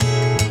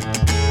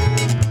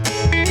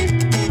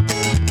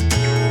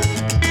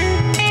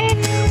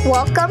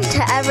Welcome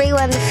to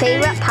everyone's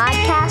favorite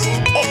podcast.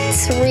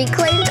 It's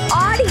Reclaimed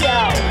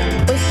Audio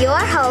with your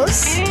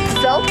hosts,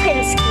 Phil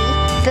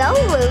Pinsky, Bill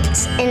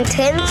Lutz, and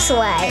Tim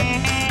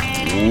Sway.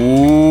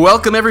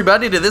 Welcome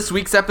everybody to this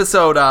week's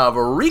episode of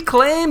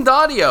Reclaimed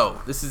Audio.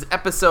 This is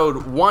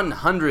episode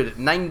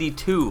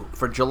 192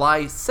 for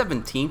July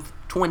 17th,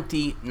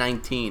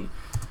 2019.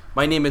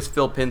 My name is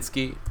Phil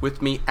Pinsky.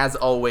 With me, as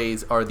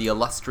always, are the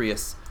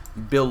illustrious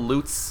Bill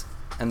Lutz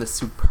and the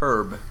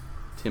superb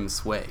Tim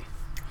Sway.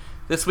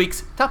 This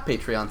week's top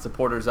Patreon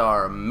supporters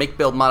are Make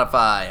Build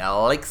Modify,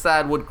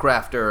 Lakeside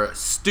Woodcrafter,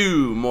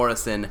 Stu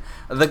Morrison,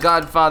 The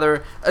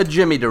Godfather,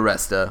 Jimmy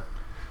DeResta,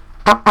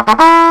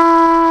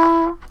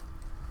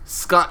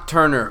 Scott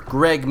Turner,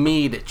 Greg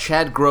Mead,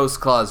 Chad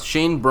Grossclaws,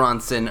 Shane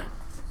Bronson,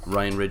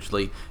 Ryan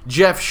Ridgely,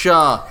 Jeff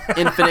Shaw,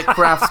 Infinite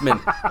Craftsman,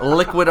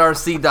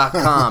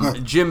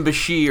 LiquidRC.com, Jim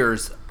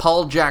Bashirs,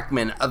 Paul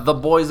Jackman, the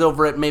boys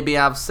over at Maybe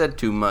I've Said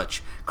Too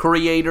Much,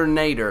 Creator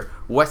Nader,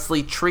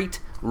 Wesley Treat,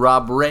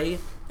 Rob Ray,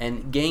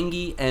 and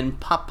Gangi and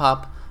Pop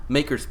Pop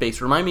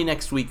Makerspace. Remind me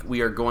next week we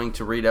are going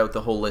to read out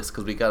the whole list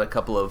because we got a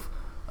couple of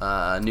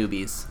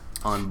newbies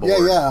on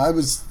board. Yeah, I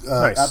was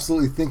Nice.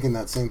 Absolutely thinking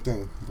that same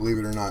thing, believe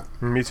it or not.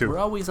 Me too. We're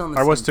always on the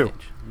I same was too.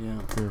 page. Yeah.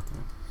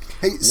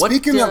 Hey,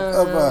 speaking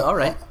of all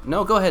right.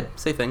 No, go ahead.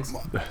 Say things.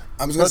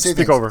 I was going to say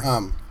speak things. over.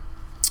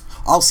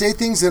 I'll say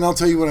things and I'll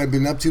tell you what I've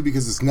been up to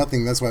because it's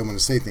nothing. That's why I'm going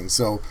to say things.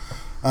 So,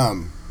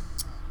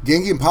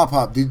 Gangi and Pop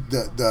Pop,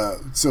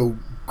 so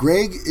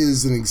Greg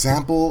is an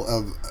example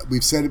of,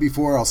 we've said it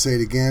before, I'll say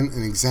it again,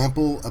 an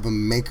example of a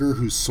maker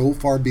who's so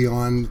far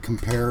beyond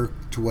compare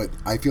to what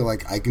I feel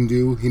like I can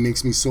do. He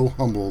makes me so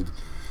humbled.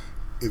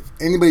 If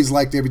anybody's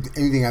liked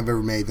anything I've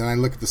ever made, then I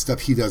look at the stuff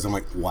he does, I'm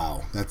like,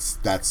 wow, that's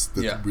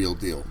the real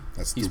deal.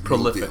 He's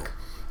prolific.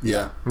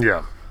 Yeah.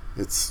 Yeah.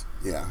 It's,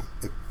 yeah.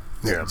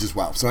 Yeah. Just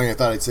wow. So I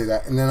thought I'd say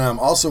that. And then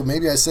also,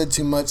 maybe I said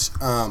too much,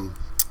 Andy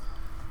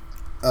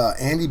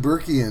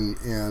Berkey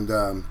and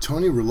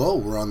Tony Rouleau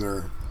were on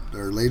their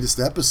latest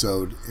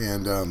episode,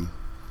 and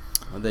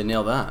How'd they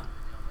nail that?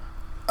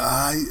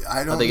 I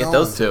don't know. How'd they get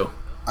those two?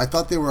 I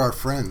thought they were our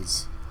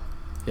friends.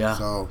 Yeah.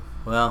 So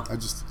Well, I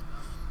just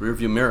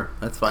rearview mirror.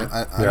 That's fine.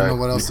 I don't know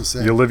what else to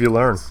say. You live, you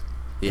learn.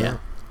 Yeah.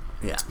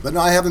 But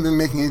no, I haven't been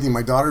making anything.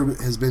 My daughter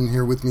has been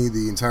here with me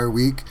the entire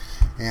week,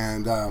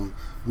 and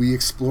we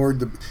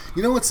explored the.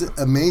 You know what's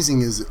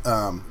amazing is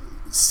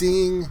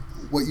seeing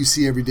what you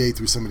see every day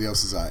through somebody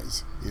else's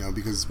eyes. You know,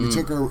 because we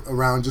took her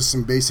around just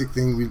some basic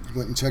thing. We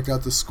went and checked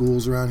out the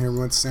schools around here. We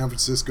went to San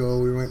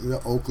Francisco. We went to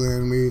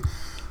Oakland. We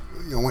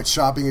went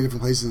shopping at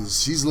different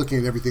places. She's looking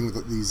at everything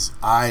with these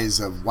eyes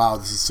of, wow,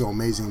 this is so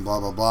amazing,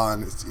 blah, blah, blah.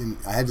 And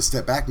I had to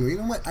step back and go, you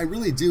know what? I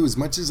really do. As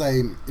much as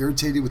I'm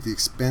irritated with the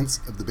expense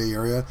of the Bay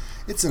Area,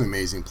 it's an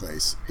amazing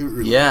place. It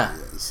really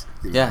is.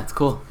 You know? Yeah, it's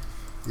cool.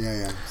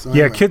 Yeah. So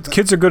Yeah, anyway,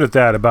 kids are good at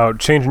that, about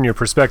changing your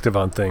perspective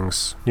on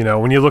things. You know,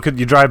 when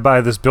you drive by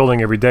this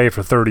building every day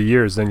for 30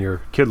 years, then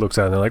your kid looks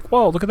at it and they're like,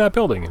 whoa, look at that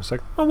building. And it's like,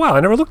 oh, wow, I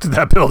never looked at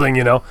that building,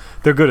 you know.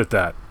 They're good at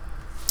that.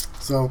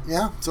 So,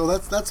 yeah. So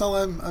that's all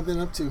I've been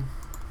up to.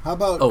 How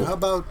about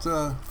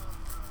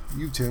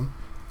you, Tim?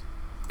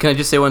 Can I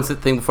just say one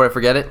thing before I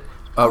forget it?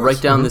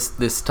 Write down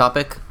this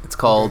topic. It's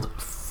called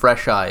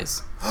Fresh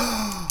Eyes.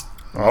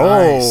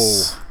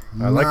 Nice.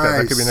 I like that.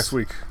 That could be next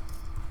week.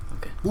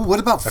 Well,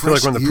 what about I fresh feel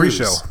like we're in the ears?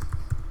 pre-show.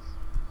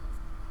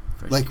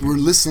 Like we're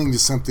listening to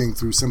something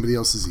through somebody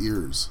else's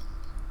ears.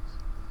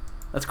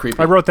 That's creepy.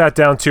 I wrote that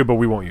down too, but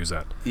we won't use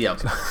that. Yeah.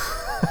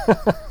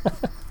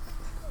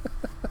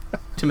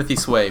 Timothy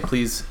Sway,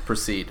 please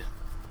proceed.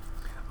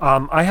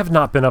 I have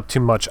not been up too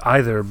much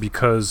either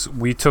because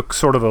we took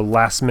sort of a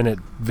last-minute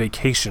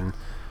vacation.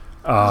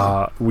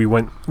 We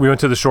went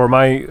to the shore.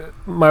 My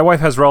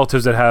wife has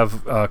relatives that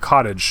have a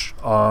cottage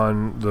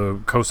on the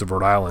coast of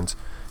Rhode Island,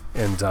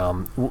 and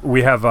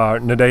we have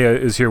Nadea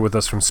is here with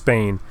us from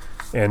Spain,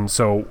 and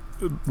so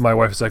my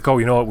wife is like, oh,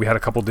 you know what? We had a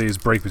couple days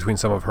break between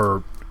some of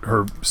her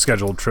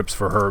scheduled trips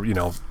for her, you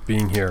know,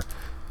 being here,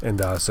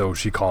 and so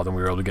she called and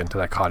we were able to get into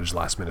that cottage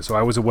last minute. So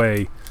I was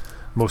away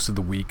most of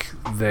the week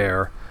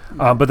there.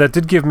 But that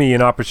did give me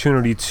an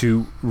opportunity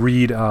to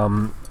read.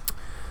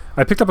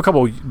 I picked up a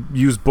couple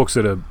used books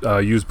at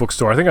a used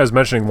bookstore. I think I was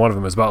mentioning one of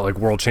them is about like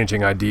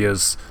world-changing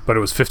ideas, but it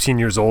was 15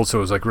 years old, so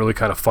it was like really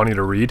kind of funny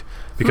to read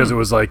because it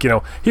was like, you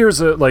know,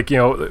 here's a like, you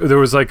know, there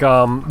was like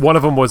one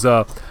of them was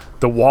the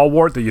wall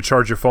wart that you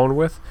charge your phone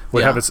with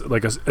would have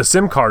a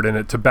SIM card in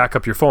it to back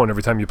up your phone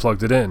every time you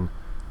plugged it in,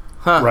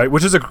 right?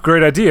 Which is a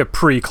great idea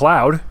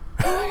pre-cloud.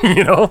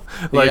 You know,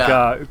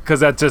 like because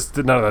that just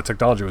none of that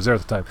technology was there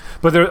at the time.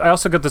 But I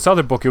also got this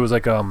other book. It was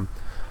like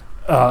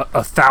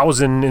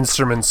 1,000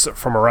 instruments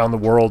from around the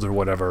world or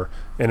whatever,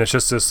 and it's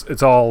just this.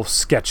 It's all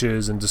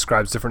sketches and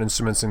describes different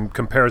instruments and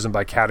compares them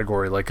by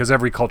category. Like because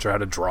every culture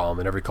had a drum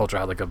and every culture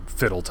had like a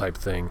fiddle type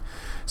thing.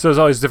 So there's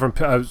all these different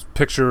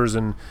pictures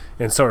and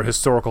sort of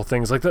historical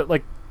things like that,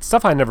 like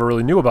stuff I never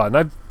really knew about. And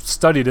I've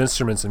studied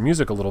instruments and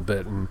music a little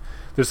bit, and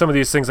there's some of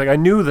these things like I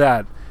knew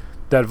that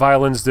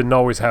violins didn't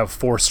always have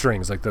four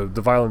strings. Like the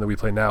violin that we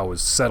play now was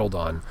settled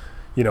on,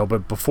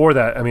 But before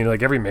that, I mean,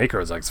 like every maker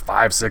is like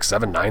 5, 6,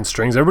 7, 9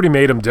 strings. Everybody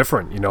made them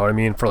different, you know what I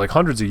mean, for like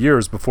hundreds of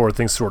years before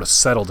things sort of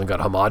settled and got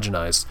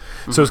homogenized.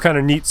 So it's kind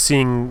of neat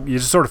seeing, you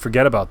just sort of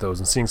forget about those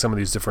and seeing some of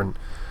these different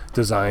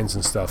designs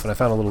and stuff. And I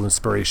found a little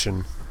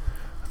inspiration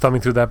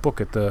thumbing through that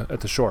book at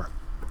the shore.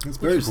 It's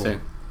very Interesting.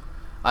 cool.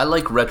 I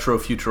like retro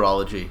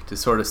futurology to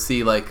sort of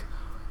see like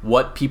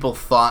what people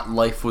thought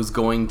life was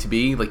going to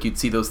be. Like you'd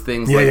see those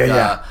things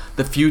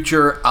the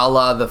future a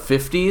la the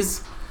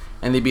 50s,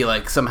 and they'd be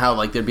like somehow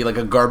like there'd be like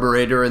a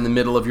garburator in the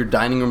middle of your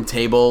dining room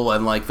table,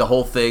 and like the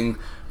whole thing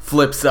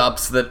flips up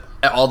so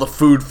that all the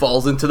food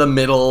falls into the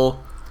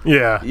middle.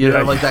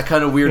 Like that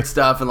kind of weird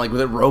stuff, and like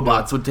with it,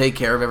 robots would take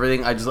care of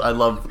everything. I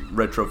love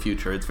retro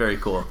future. It's very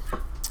cool.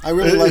 I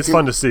really like it's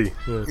fun to see.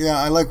 Yeah,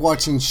 I like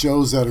watching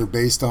shows that are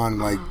based on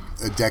like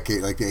a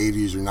decade, like the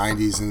 80s or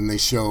 90s, and then they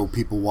show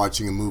people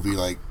watching a movie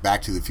like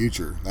Back to the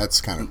Future. That's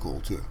kind of cool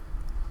too.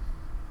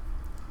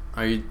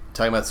 Are you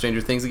talking about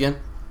Stranger Things again?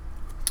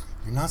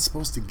 You're not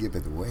supposed to give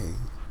it away.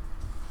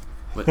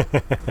 What?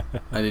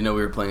 I didn't know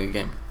we were playing a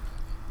game.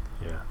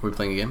 Yeah. Were we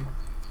playing a game?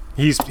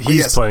 He's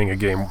yes. playing a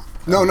game.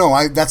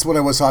 No, that's what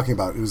I was talking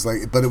about. It was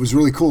like, but it was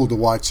really cool to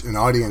watch an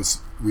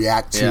audience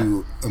react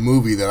to a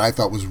movie that I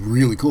thought was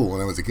really cool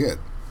when I was a kid.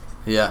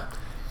 Yeah.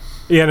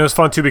 Yeah, and it was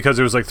fun too because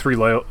there was like 3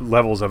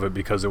 levels of it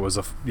because it was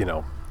it's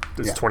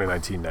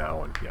 2019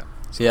 now, and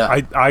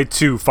I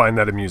too find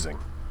that amusing.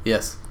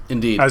 Yes,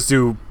 indeed. As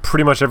do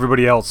pretty much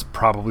everybody else,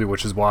 probably,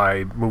 which is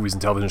why movies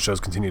and television shows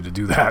continue to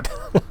do that.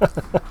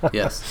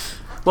 Yes.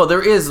 Well,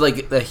 there is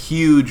like a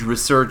huge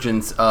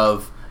resurgence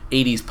of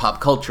 80s pop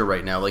culture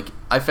right now. Like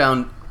I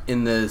found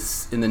in the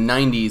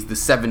 90s, the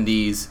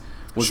 70s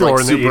was like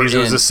in super the 80s in.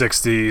 it was the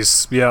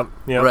 60s.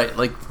 Yeah. Right,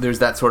 like there's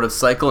that sort of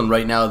cycle, and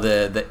right now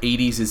the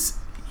 80s is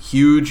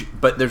huge,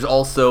 but there's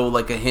also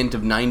like a hint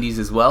of 90s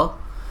as well.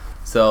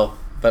 So,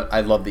 but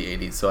I love the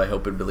 80s, so I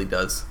hope it really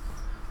does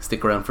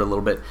stick around for a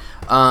little bit.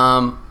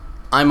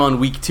 I'm on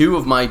week 2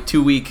 of my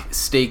 2-week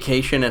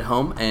staycation at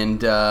home,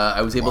 and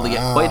I was able to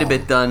get quite a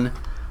bit done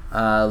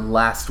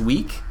last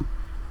week.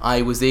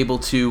 I was able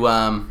to,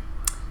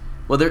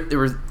 there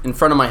was in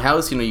front of my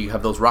house, you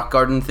have those rock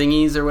garden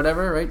thingies or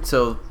whatever, right?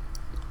 So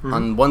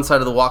on one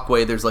side of the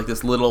walkway, there's like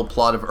this little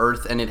plot of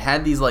earth, and it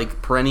had these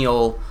like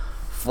perennial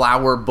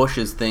flower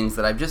bushes things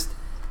that I've just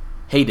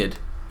hated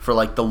for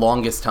like the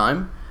longest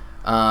time.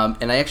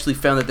 And I actually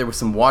found that there was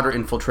some water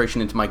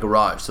infiltration into my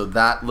garage. So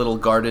that little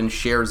garden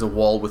shares a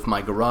wall with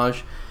my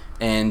garage,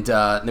 and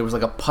there was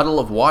like a puddle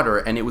of water,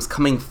 and it was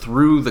coming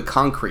through the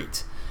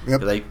concrete.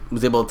 Yep. I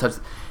was able to touch.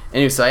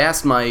 Anyway, so I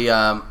asked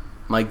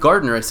my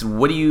gardener. I said,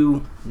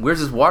 "Where's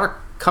this water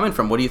coming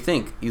from? What do you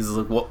think?" He's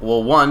like,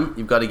 "Well, one,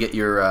 you've got to get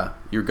your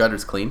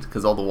gutters cleaned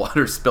because all the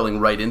water's spilling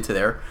right into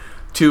there.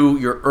 2,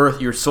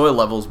 your soil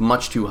level's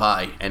much too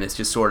high, and it's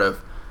just sort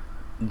of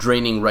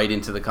draining right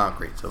into the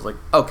concrete." So I was like,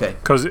 "Okay."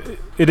 Because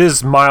it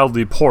is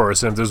mildly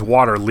porous, and if there's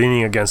water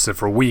leaning against it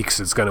for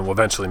weeks, it's going to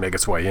eventually make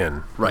its way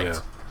in. Right.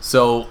 Yeah.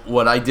 So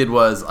what I did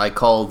was I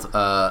called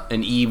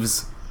an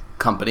eaves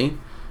company,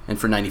 and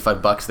for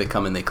 $95 they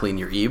come and they clean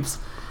your eaves,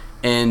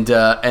 and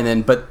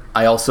then but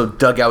I also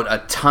dug out a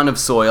ton of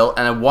soil,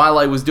 and while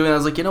I was doing it, I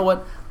was like, you know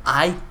what,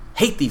 I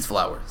hate these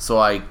flowers, so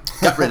I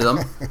got rid of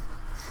them,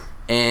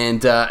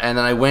 and then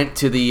I went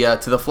to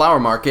the flower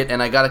market,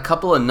 and I got a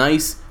couple of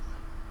nice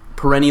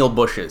perennial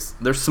bushes.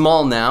 They're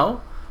small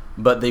now,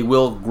 but they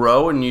will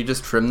grow, and you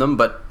just trim them,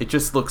 but it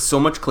just looks so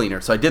much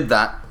cleaner. So I did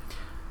that.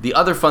 The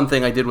other fun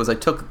thing I did was I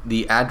took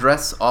the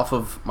address off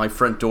of my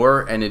front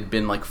door, and it had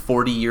been like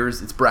 40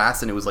 years. It's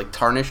brass, and it was like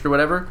tarnished or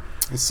whatever.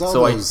 I saw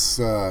those.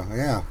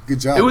 Good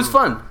job. It was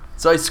fun.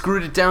 So I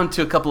screwed it down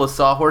to a couple of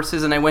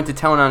sawhorses, and I went to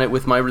town on it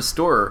with my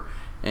restorer,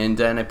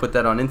 and I put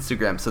that on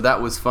Instagram. So that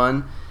was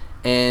fun.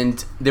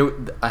 And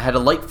I had a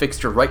light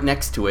fixture right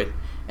next to it,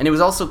 and it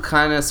was also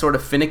kind of sort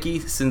of finicky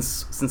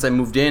since I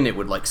moved in. It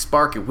would like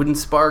spark, it wouldn't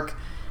spark.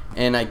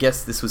 And I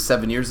guess this was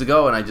 7 years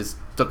ago, and I just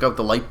took out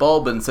the light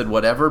bulb and said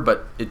whatever,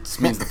 but it just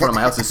means the front of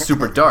my house is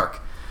super dark.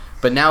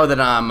 But now that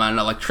I'm an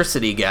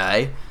electricity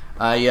guy,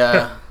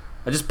 I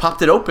just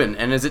popped it open,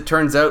 and as it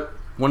turns out,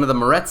 one of the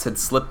morettes had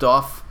slipped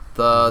off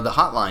the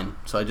hotline.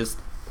 So I just...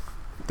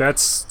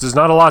 There's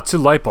not a lot to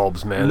light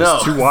bulbs, man. No.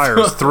 There's 2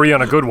 wires, 3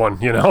 on a good one,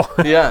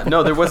 Yeah,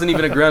 no, there wasn't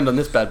even a ground on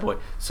this bad boy.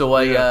 So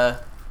I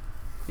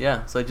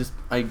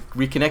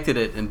reconnected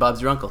it, and Bob's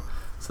your uncle.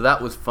 So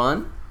that was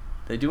fun.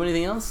 Did I do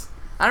anything else?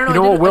 I don't know.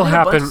 You know what will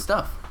happen? A bunch of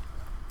stuff.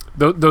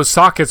 Those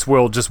sockets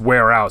will just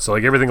wear out, so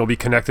like everything will be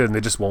connected and they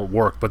just won't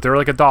work. But they're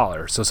like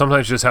 $1, so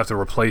sometimes you just have to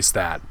replace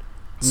that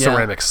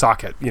ceramic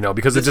socket,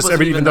 because it just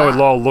even though it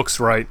all looks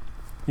right.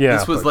 Yeah,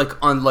 this was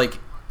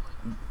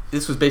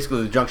this was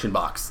basically the junction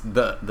box,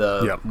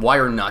 the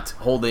wire nut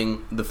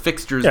holding the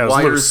fixtures,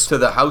 wires loose to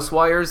the house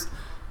wires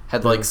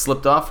had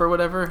slipped off or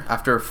whatever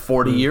after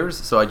 40 years.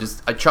 So I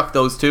chucked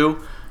those 2,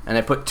 and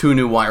I put 2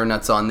 new wire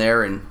nuts on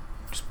there and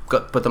just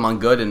put them on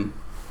good, and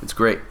it's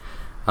great.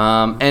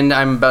 And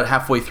I'm about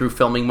halfway through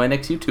filming my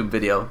next YouTube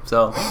video,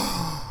 so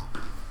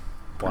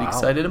pretty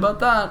excited about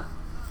that.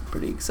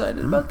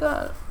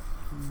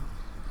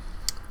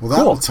 Well,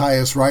 that will tie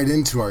us right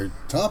into our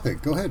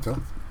topic. Go ahead,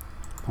 Phil.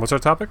 What's our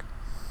topic?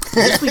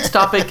 This week's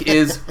topic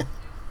is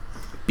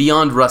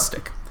Beyond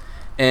Rustic.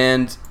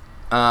 And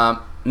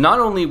not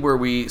only were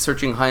we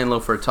searching high and low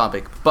for a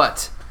topic,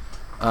 but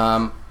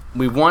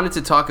we wanted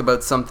to talk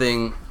about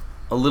something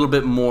a little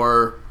bit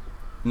more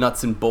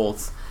nuts and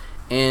bolts.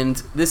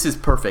 And this is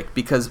perfect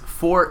because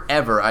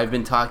forever I've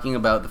been talking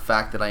about the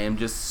fact that I am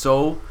just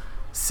so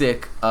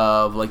sick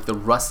of like the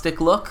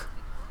rustic look,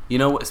 you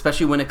know,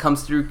 especially when it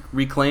comes to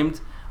reclaimed.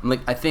 I'm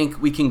like, I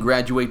think we can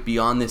graduate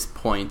beyond this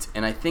point,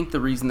 and I think the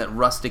reason that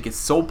rustic is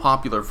so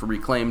popular for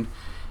reclaimed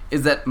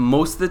is that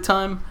most of the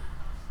time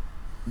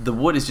the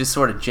wood is just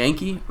sort of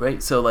janky,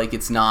 right? So like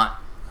it's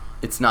not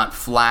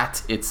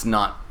flat, it's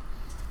not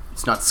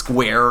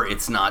square,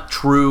 it's not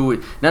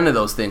true, none of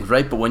those things,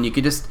 right? But when you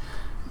could just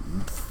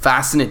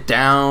fasten it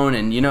down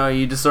and, you know,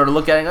 you just sort of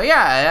look at it and go,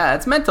 yeah,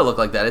 it's meant to look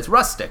like that. It's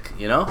rustic,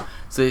 you know?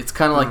 So it's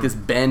kind of like this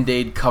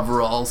Band-Aid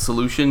cover-all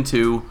solution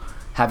to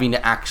having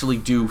to actually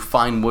do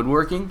fine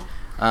woodworking.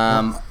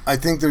 I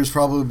think there's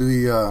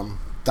probably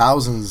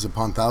thousands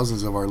upon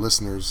thousands of our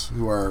listeners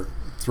who are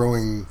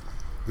throwing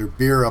their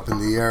beer up in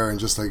the air and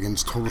just like in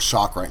total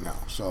shock right now.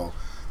 So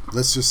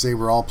let's just say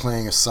we're all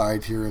playing a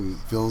side here, and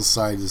Phil's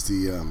side is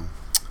the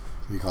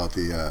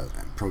the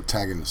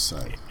protagonist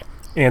side.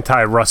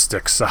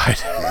 Anti-rustic side.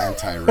 The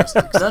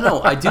anti-rustic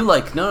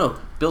side. No,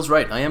 Bill's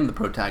right. I am the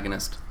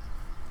protagonist.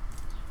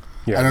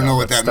 Yeah, I don't know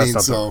what that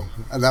means.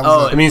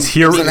 It means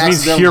hero of the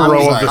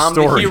story. I'm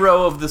the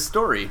hero of the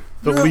story.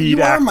 The lead actor.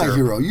 You are actor. my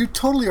hero. You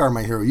totally are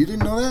my hero. You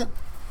didn't know that?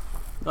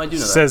 No, I do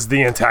know that. Says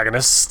the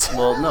antagonist.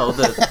 Well, no,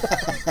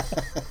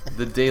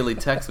 the daily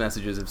text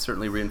messages have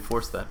certainly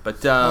reinforced that.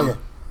 But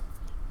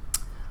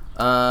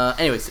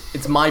anyways,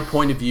 it's my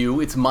point of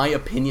view. It's my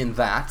opinion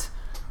that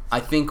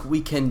I think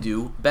we can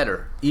do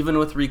better. Even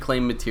with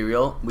reclaimed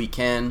material, we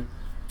can,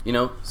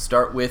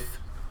 start with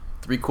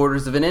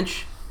 3/4 of an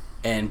inch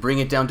and bring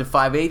it down to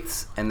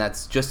 5/8, and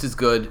that's just as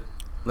good.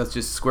 Let's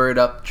just square it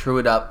up, true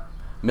it up,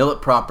 mill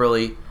it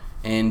properly,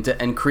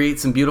 and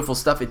create some beautiful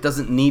stuff. It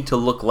doesn't need to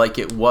look like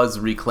it was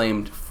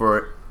reclaimed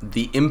for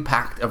the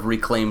impact of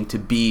reclaimed to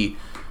be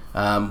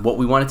what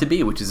we want it to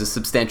be, which is a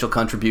substantial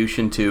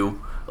contribution to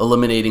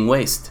eliminating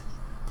waste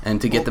and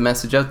to get the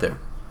message out there.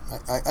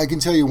 I can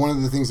tell you one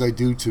of the things I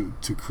do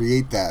to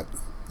create that,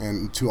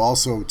 and to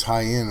also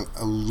tie in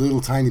a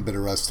little tiny bit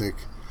of rustic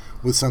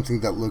with something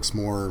that looks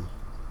more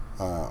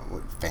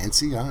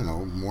fancy, I don't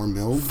know, more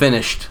milled,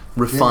 finished,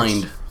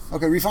 refined.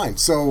 Okay, refined.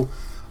 So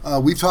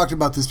we've talked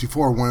about this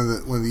before. One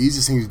of the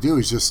easiest things to do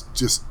is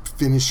just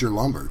finish your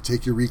lumber.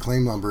 Take your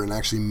reclaimed lumber and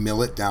actually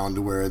mill it down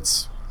to where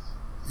it's,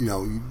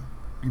 you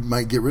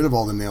might get rid of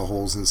all the nail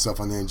holes and stuff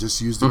on there and just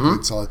use the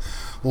good solid.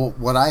 Well,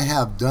 what I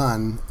have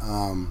done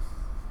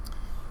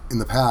in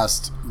the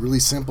past,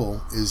 really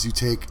simple, is you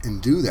take and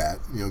do that.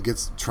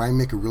 Try and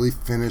make a really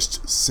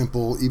finished,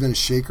 simple, even a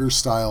shaker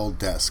style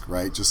desk,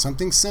 right? Just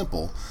something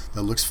simple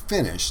that looks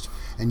finished,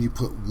 and you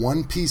put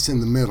one piece in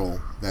the middle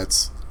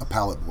that's a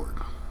pallet board.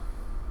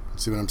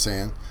 See what I'm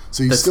saying?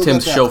 So that's still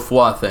Tim's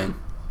chauffois thing.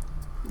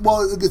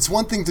 Well, it's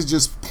one thing to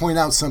just point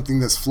out something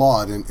that's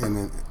flawed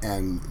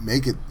and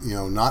make it,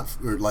 not,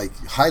 or like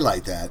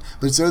highlight that.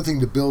 But it's the other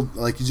thing to build,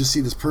 like you just see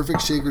this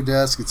perfect shaker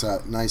desk. It's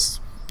a nice,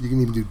 you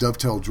can even do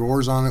dovetail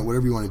drawers on it,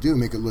 whatever you want to do,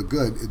 make it look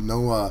good.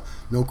 No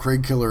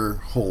Craig Killer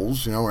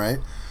holes, right?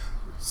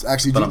 It's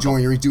actually do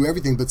joinery, do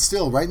everything, but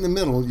still, right in the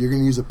middle, you're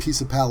going to use a piece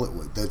of pallet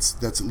wood that's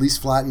at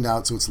least flattened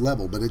out so it's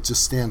level, but it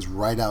just stands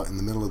right out in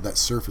the middle of that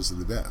surface of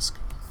the desk.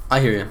 I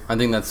hear you. I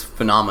think that's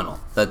phenomenal.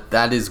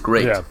 That is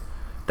great. Yeah.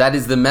 That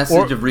is the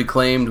message of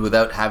reclaimed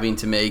without having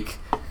to make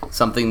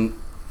something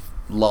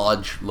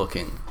lodge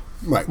looking.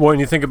 Right. Well, when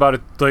you think about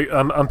it, like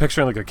I'm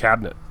picturing like a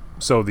cabinet.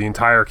 So the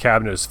entire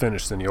cabinet is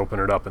finished, and you open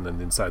it up, and then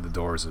inside the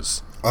doors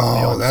is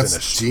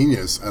that's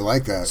genius. I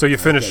like that. So you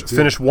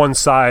finish one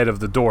side of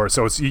the door.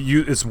 So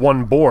it's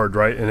one board,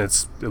 right? And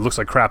it looks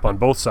like crap on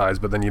both sides,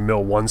 but then you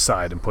mill one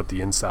side and put the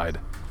inside.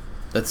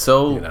 That's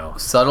so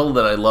subtle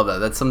that I love that.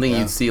 That's something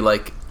you'd see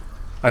like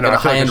at a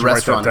high-end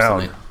restaurant or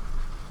something.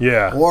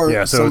 Yeah.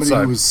 Or so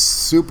somebody who's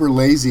super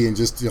lazy and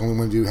just only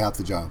want to do half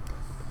the job.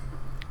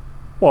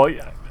 Well,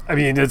 I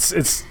mean,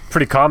 it's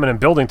pretty common in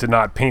building to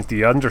not paint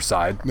the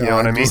underside. No, you know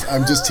what I mean?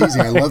 I'm just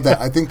teasing. I love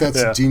that. I think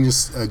that's a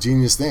genius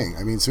thing.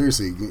 I mean,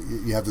 seriously,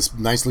 you have this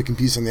nice looking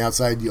piece on the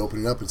outside. You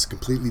open it up, it's a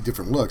completely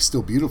different look.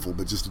 Still beautiful,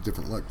 but just a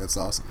different look. That's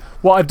awesome.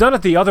 Well, I've done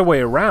it the other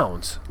way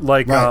around.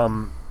 Like,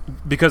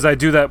 because I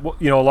do that.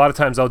 A lot of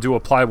times I'll do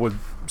a plywood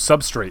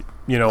substrate.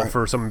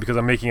 For something, because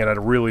I'm making it out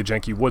of really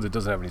janky wood that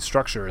doesn't have any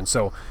structure, and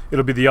so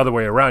it'll be the other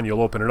way around.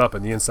 You'll open it up,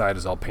 and the inside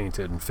is all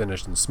painted and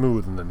finished and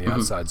smooth, and then the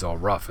outside's all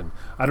rough. And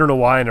I don't know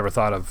why I never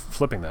thought of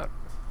flipping that,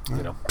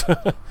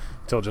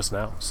 till just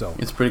now. So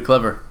it's pretty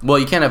clever. Well,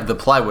 you can't have the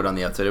plywood on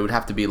the outside; it would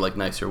have to be like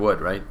nicer wood,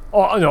 right?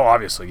 Oh no,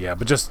 obviously, yeah,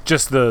 but just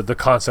the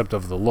concept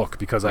of the look,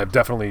 because I've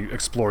definitely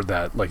explored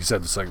that. Like you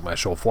said, it's like my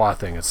chauffois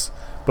thing.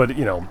 But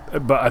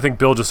I think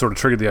Bill just sort of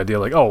triggered the idea,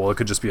 like, oh well, it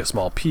could just be a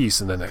small piece,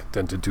 and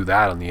then to do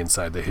that on the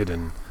inside, the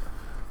hidden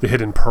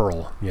hidden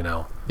pearl, you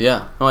know.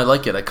 Yeah. No, I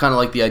like it. I kind of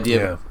like the idea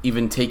Yeah. of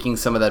even taking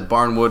some of that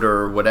barn wood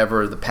or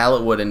whatever, the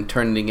pallet wood, and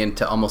turning it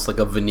into almost like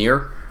a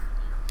veneer,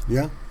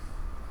 Yeah.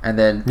 and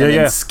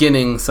then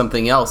skinning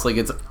something else. Like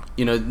it's,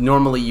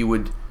 normally you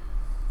would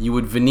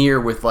veneer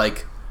with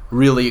like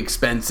really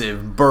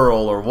expensive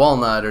burl or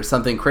walnut or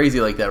something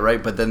crazy like that,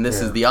 right? But then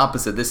this is the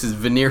opposite. This is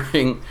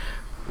veneering.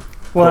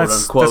 Well,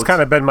 that's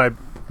kind of been my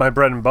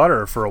bread and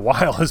butter for a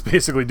while, is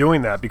basically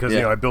doing that, because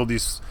I build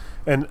these.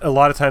 And a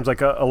lot of times,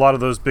 like a lot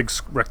of those big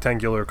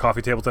rectangular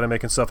coffee tables that I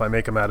make and stuff, I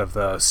make them out of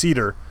the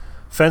cedar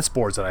fence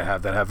boards that I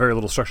have that have very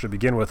little structure to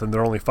begin with, and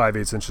they're only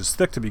 5/8 inches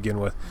thick to begin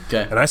with.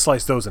 Okay. And I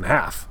slice those in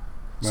half.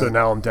 So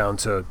now I'm down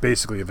to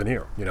basically a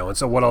veneer, And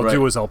so what I'll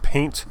do is I'll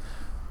paint,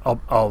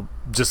 I'll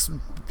just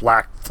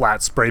black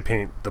flat spray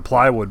paint the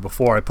plywood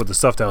before I put the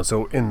stuff down.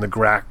 So in the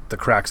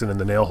cracks and in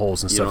the nail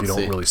holes and stuff, you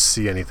don't really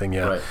see anything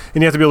yet. Right.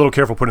 And you have to be a little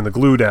careful putting the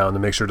glue down to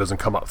make sure it doesn't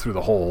come up through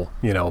the hole,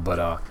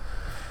 But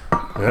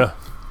yeah.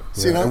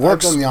 See, I've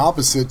done the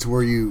opposite, to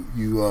where you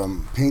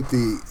paint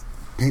the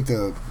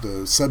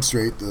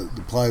substrate,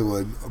 the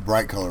plywood, a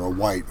bright color, a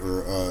white,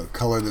 or a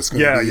color that's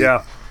going to be...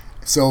 Yeah.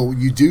 So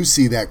you do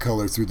see that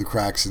color through the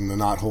cracks and the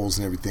knot holes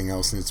and everything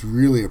else, and it's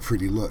really a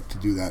pretty look to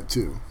do that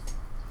too.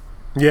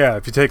 Yeah,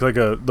 if you take like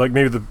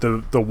maybe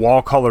the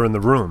wall color in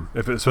the room,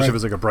 especially if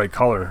it's like a bright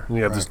color, and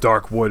you have this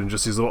dark wood and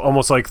just these little,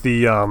 almost like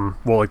the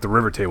like the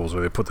river tables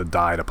where they put the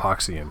dyed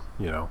epoxy in,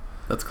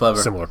 That's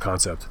clever. Similar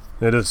concept.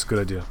 It is a good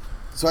idea.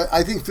 So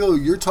I think, Phil,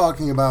 you're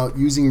talking about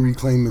using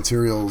reclaimed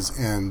materials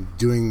and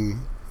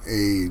doing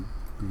a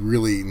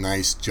really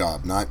nice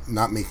job,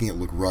 not making it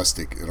look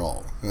rustic at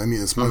all. I mean,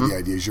 that's one of the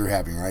ideas you're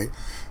having, right?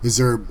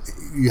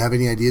 You have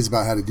any ideas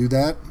about how to do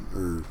that,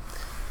 or?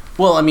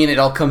 Well, I mean, it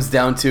all comes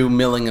down to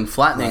milling and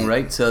flattening,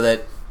 right? So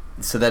that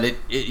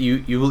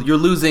you're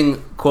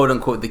losing, quote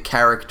unquote, the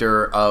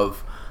character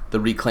of the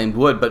reclaimed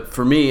wood. But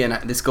for me,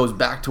 and this goes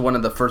back to one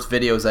of the first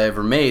videos I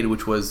ever made,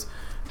 which was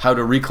how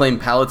to reclaim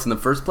pallets in the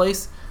first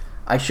place.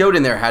 I showed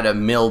in there how to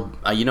mill,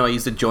 I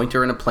used a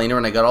jointer and a planer,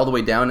 and I got all the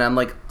way down, and I'm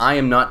like, I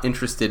am not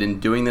interested in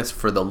doing this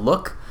for the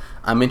look.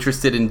 I'm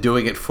interested in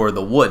doing it for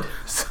the wood.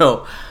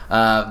 So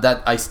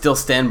that I still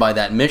stand by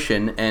that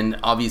mission, and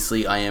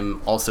obviously I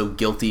am also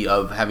guilty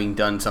of having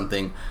done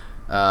something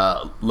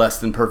less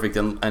than perfect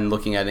and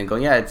looking at it and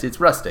going, yeah, it's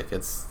rustic.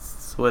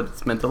 It's what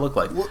it's meant to look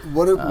like.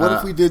 What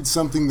if we did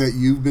something that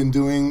you've been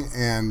doing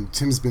and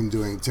Tim's been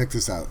doing? Check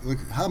this out. Look,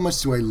 how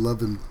much do I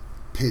love and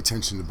pay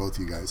attention to both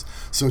of you guys.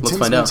 So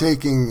Tim's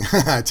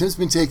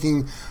been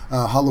taking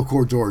hollow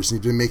core doors, and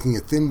he's been making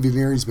a thin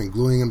veneer. He's been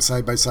gluing them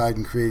side by side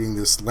and creating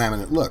this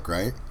laminate look,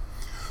 right?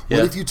 Yeah.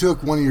 What if you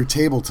took one of your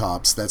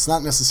tabletops that's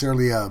not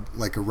necessarily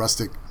like a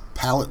rustic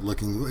pallet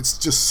looking, it's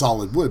just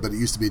solid wood, but it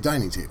used to be a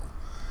dining table.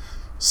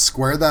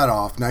 Square that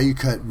off. Now you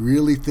cut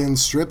really thin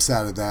strips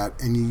out of that,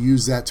 and you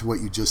use that to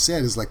what you just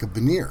said is like a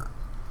veneer.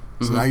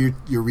 So now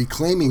you're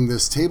reclaiming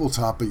this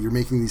tabletop, but you're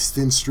making these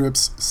thin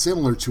strips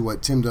similar to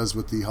what Tim does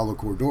with the hollow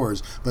core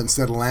doors. But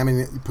instead of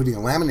putting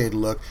a laminated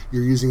look,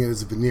 you're using it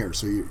as a veneer.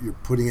 So you're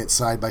putting it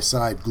side by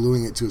side,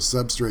 gluing it to a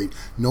substrate.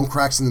 No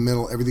cracks in the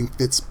middle. Everything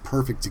fits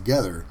perfect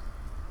together.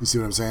 You see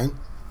what I'm saying?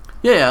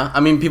 Yeah.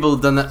 I mean, people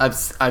have done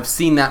that. I've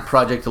seen that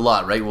project a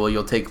lot, right? Well,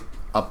 you'll take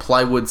a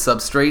plywood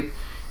substrate,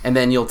 and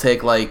then you'll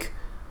take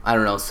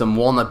some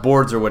walnut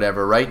boards or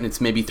whatever, right? And it's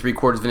maybe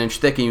 3/4 of an inch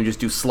thick, and you just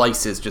do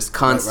slices, just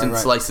constant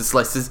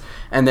slices,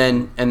 and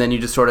then you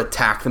just sort of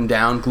tack them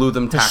down, glue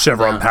them, tack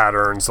chevron them down.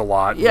 patterns a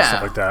lot, and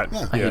stuff like that.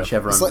 Yeah. I hate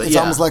chevrons. It's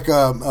almost like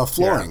a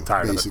flooring,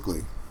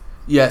 basically.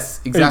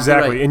 Yes,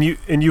 exactly. Right.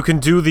 And you can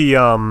do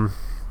the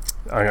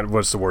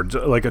what's the word?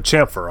 Like a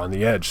chamfer on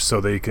the edge,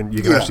 so you can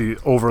actually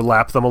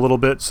overlap them a little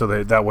bit, so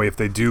that way if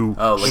they do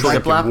like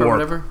shiplap or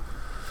whatever.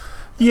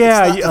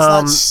 Yeah, it's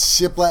not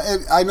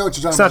shiplap. I know what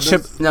you're talking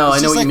about. No, I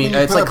know what you mean.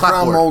 It's like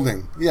crown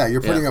molding. Yeah, you're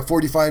putting a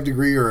 45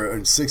 degree or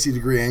a 60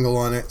 degree angle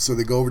on it, so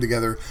they go over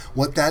together.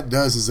 What that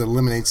does is it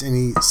eliminates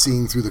any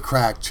seeing through the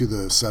crack to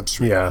the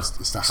substrate. Yeah,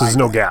 so there's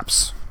no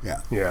gaps.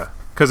 Yeah.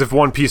 Because if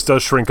one piece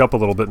does shrink up a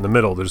little bit in the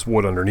middle, there's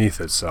wood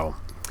underneath it. So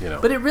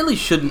But it really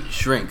shouldn't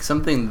shrink.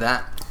 Something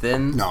that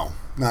thin. No,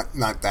 not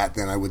that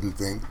thin. I wouldn't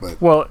think.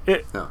 But what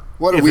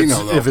do we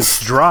know? Though? If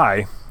it's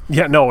dry.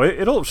 Yeah, no,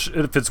 it'll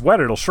if it's wet,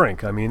 it'll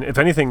shrink. I mean, if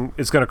anything,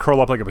 it's going to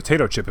curl up like a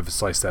potato chip if it's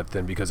sliced that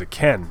thin, because it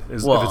can.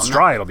 If it's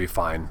dry, it'll be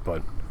fine.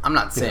 But I'm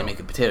not saying make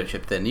a potato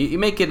chip thin. You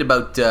make it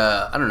about,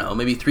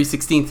 maybe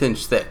 3/16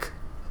 inch thick,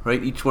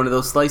 right? Each one of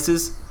those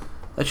slices.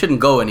 That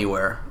shouldn't go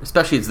anywhere,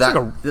 especially it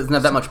doesn't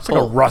have that much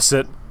pull.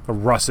 Like a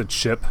russet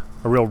chip.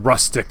 A real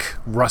rustic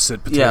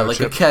russet potato chip. Yeah, like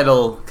a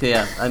kettle.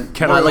 Yeah, I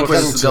like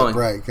where this is going.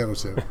 Right, kettle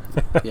chip.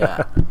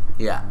 Yeah.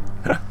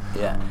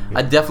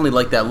 I definitely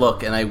like that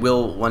look, and I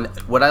will.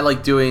 What I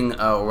like doing,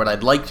 or what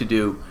I'd like to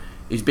do,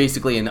 is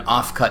basically an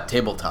off-cut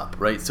tabletop,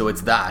 right? So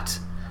it's that,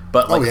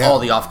 but all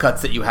the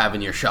off-cuts that you have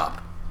in your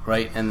shop,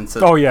 right? And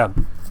so. Oh yeah.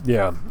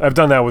 I've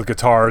done that with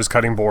guitars,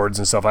 cutting boards,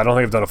 and stuff. I don't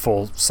think I've done a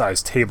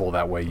full-size table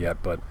that way yet,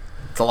 but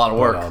it's a lot of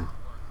work.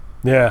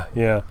 Yeah.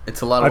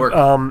 It's a lot of work.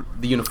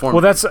 The uniform.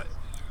 Well, that's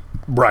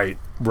right.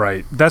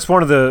 That's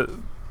one of the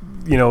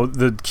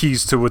the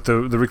keys to with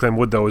the reclaimed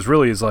wood though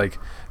is like,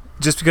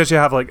 just because you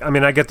have like, I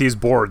mean, I get these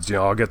boards,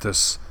 I'll get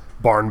this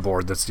barn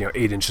board that's 8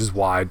 inches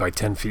wide by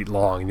 10 feet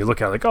long, and you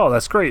look at it like, oh,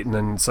 that's great, and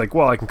then it's like,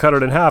 well, I can cut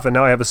it in half, and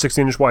now I have a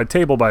 16-inch wide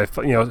table but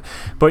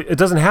it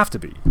doesn't have to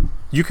be.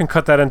 You can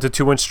cut that into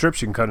 2-inch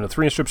strips, you can cut into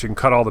 3-inch strips, you can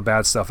cut all the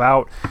bad stuff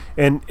out,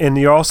 and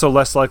you're also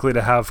less likely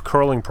to have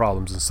curling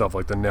problems and stuff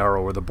like the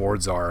narrower the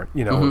boards are,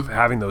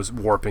 having those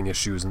warping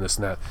issues and this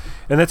and that.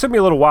 And it took me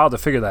a little while to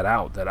figure that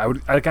out. That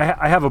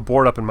I have a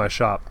board up in my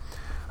shop.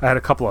 I had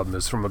a couple of them.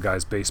 It's from a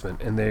guy's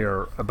basement, and they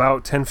are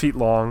about 10 feet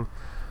long,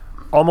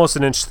 almost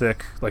an inch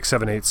thick, like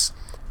 7/8,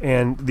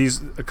 and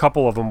a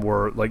couple of them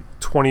were like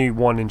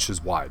 21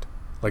 inches wide,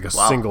 like a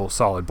single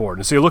solid board.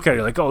 And so you look at it,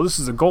 you're like, oh, this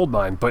is a gold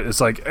mine, but it's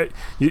like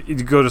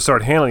you go to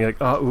start handling it,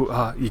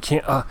 like, you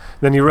can't.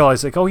 Then you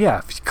realize, like, oh yeah,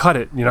 if you cut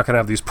it, you're not gonna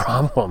have these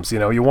problems.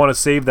 You want to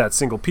save that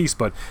single piece,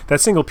 but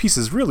that single piece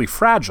is really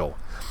fragile.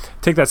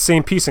 Take that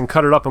same piece and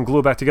cut it up and glue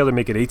it back together,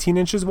 make it 18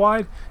 inches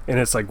wide, and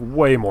it's like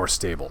way more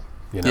stable.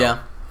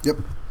 Yeah. Yep.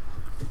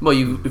 Well,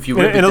 if you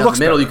rip it down the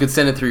middle, you could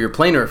send it through your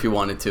planer if you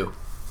wanted to.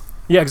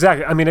 Yeah,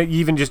 exactly. I mean,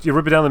 you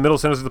rip it down the middle,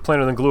 send it to the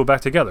planer, and then glue it back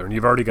together, and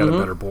you've already got a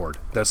better board.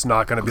 That's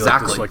not going to be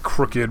like this like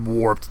crooked,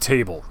 warped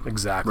table.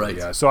 Exactly. Right.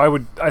 Yeah.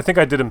 So I think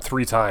I did them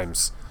 3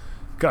 times,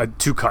 got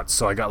 2 cuts.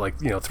 So I got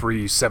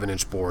 3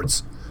 7-inch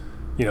boards,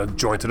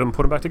 jointed them,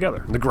 put them back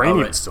together, and the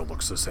gradient still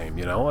looks the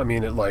same. I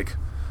mean,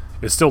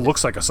 it still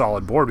looks like a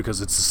solid board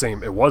because it's the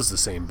same. It was the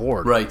same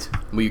board. Right.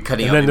 Were you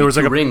cutting out maybe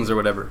 2 rings or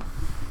whatever?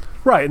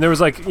 Right, and there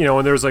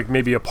was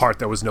maybe a part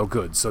that was no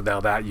good. So now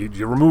that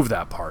you remove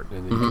that part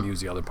and you can use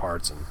the other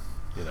parts, and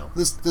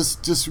This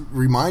just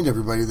remind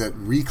everybody that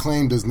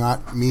reclaim does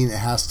not mean it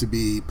has to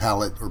be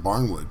pallet or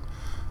barnwood.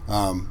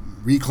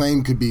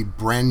 Reclaim could be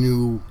brand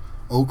new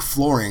oak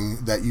flooring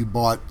that you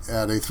bought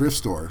at a thrift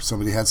store.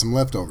 Somebody had some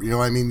leftover.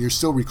 You're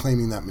still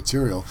reclaiming that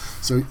material.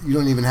 So you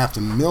don't even have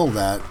to mill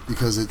that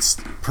because it's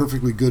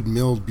perfectly good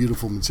milled,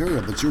 beautiful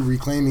material. But you're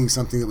reclaiming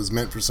something that was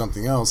meant for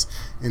something else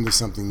into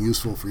something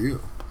useful for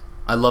you.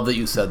 I love that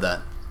you said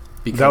that.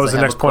 Because that was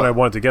the next point I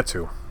wanted to get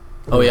to.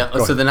 Oh, yeah.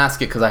 So then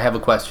ask it, because I have a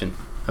question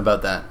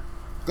about that.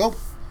 Go.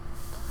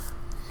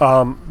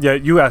 Yeah,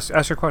 you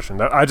ask your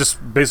question. I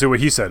just, basically what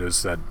he said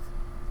is that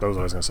was what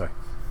I was going to say.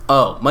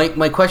 Oh,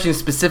 my question is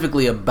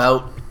specifically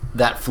about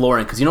that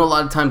flooring, because a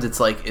lot of times it's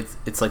like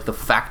the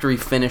factory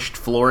finished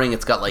flooring.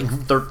 It's got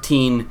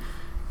 13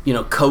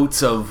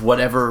 coats of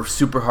whatever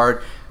super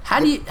hard. How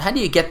do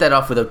you get that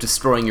off without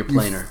destroying your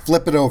planer? You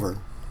flip it over.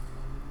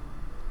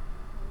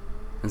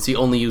 And so you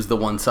only use the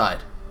one side.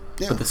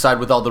 Yeah. But the side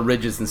with all the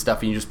ridges and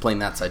stuff, and you just plane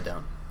that side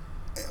down.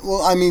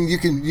 Well, I mean, you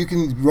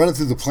can run it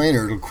through the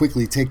planer. It'll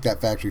quickly take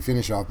that factory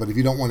finish off. But if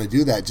you don't want to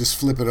do that, just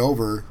flip it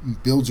over,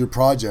 build your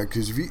project.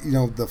 Because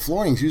the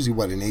flooring's usually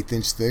an 1/8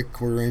 inch thick,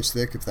 1/4 inch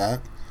thick, if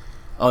that.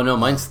 Oh no,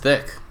 mine's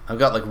thick. I've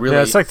got really.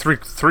 Yeah, it's like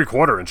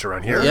 3/4 inch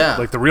around here. Yeah,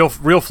 like the real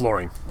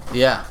flooring.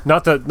 Yeah,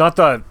 not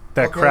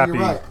that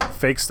crappy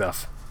fake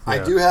stuff. I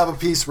do have a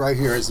piece right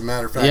here, as a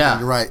matter of fact. Yeah.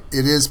 You're right.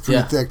 It is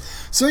pretty thick.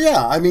 So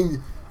yeah, I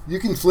mean, you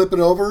can flip it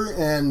over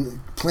and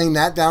plane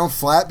that down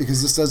flat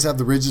because this does have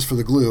the ridges for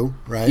the glue,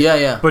 right? Yeah,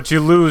 yeah. But you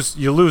lose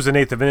an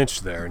 1/8 of an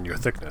inch there in your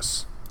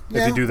thickness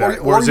if you do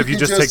that. Whereas if you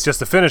just take just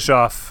the finish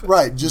off,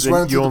 right? Just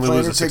run it through the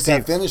planer, take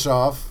that finish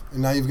off,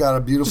 and now you've got a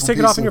beautiful. Just take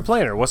it off in your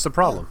planer. What's the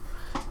problem?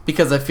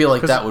 Because I feel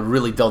like that would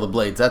really dull the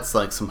blades. That's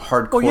like some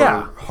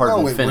hardcore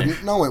hardened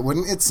finish. No, it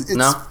wouldn't. It's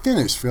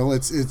finished, Phil.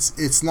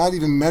 It's not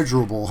even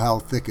measurable how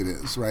thick it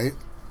is, right?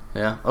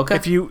 Yeah. Okay.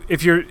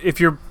 If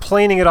you're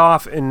planing it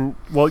off, and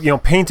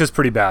paint is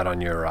pretty bad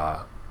on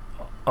your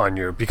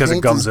because paint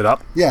it gums it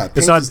up. Yeah.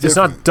 It's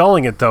not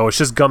dulling it though. It's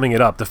just gumming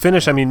it up. The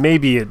finish, I mean,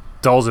 maybe it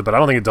dulls it, but I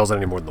don't think it dulls it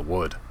any more than the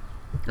wood.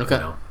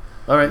 Okay. All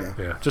right.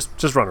 Yeah.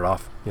 Just run it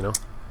off.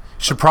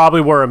 Should probably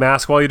wear a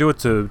mask while you do it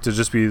to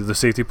just be the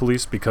safety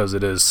police, because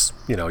it is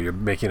you're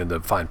making the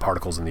fine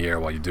particles in the air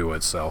while you do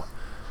it. So.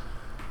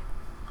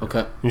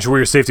 Okay. You should wear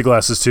your safety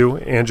glasses too,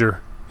 and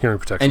your hearing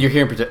protection. And your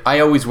hearing protection. I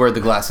always wear the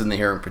glasses and the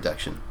hearing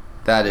protection.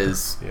 That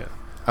is. Yeah.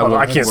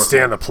 I can't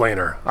stand the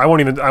planer. I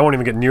won't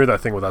even get near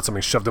that thing without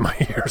something shoved in my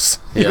ears,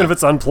 even if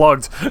it's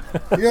unplugged.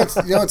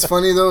 What's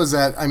funny though is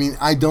that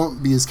I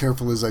don't be as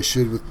careful as I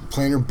should with the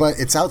planer, but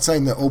it's outside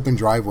in the open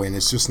driveway and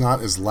it's just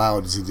not as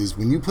loud as it is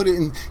when you put it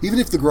in. Even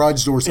if the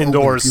garage door's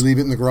indoors, open, if you leave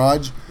it in the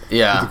garage,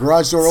 if the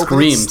garage door open,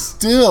 screams. It's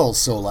still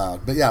so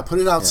loud. But yeah, put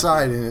it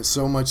outside and it's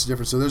so much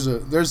different. So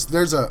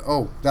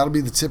that'll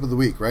be the tip of the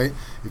week, right?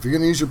 If you're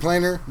going to use your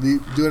planer,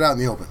 do it out in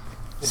the open.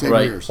 Save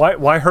your ears.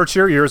 Why hurt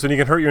your ears when you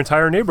can hurt your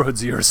entire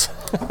neighborhood's ears?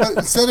 But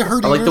instead of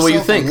hurting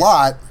yourself a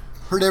lot,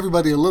 hurt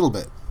everybody a little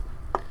bit.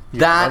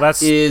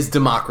 That is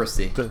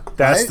democracy.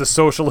 That's the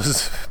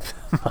socialist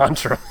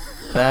mantra.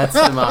 That's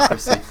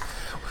democracy.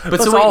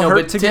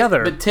 But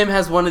together. But Tim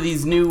has one of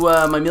these new.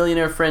 My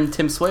millionaire friend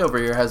Tim Sway over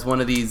here has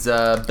one of these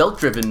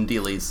belt-driven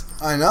dealies.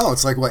 I know.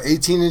 It's like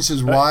 18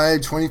 inches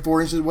wide,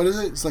 24 inches. What is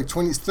it? It's like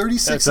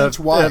 36 inch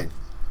wide.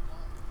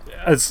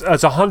 It's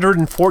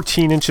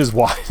 114 inches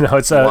wide. No,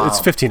 it's Wow. it's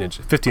 15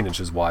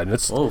 inches wide, and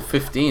it's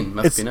 15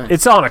 must be nice.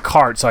 it's on a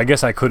cart, so I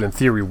guess I could in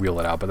theory wheel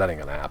it out, but that ain't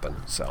gonna happen.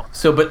 So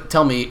But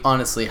tell me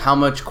honestly, how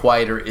much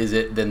quieter is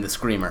it than the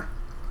Screamer?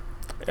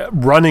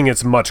 running,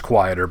 it's much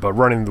quieter, but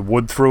running the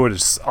wood through it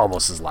is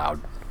almost as loud.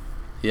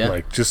 Yeah.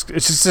 Like it's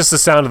just the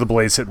sound of the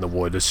blades hitting the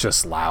wood. It's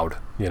just loud,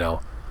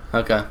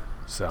 Okay.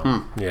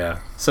 So yeah.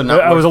 So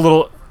I was a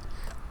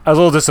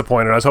little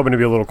disappointed. I was hoping to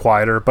be a little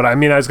quieter, but I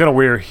mean, I was gonna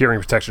wear hearing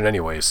protection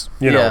anyways,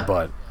 Yeah.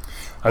 But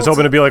I was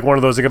hoping to be like one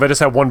of those. Like if I just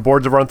had one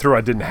board to run through,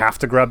 I didn't have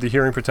to grab the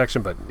hearing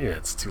protection. But yeah,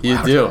 it's too You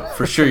loud. do.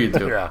 For sure you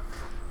do. Yeah.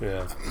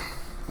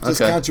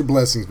 Just Okay. count your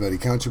blessings, buddy.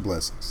 Count your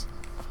blessings.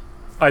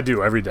 I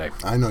do every day.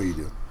 I know you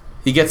do.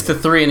 He gets to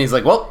 3 and he's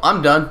like, well,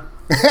 I'm done.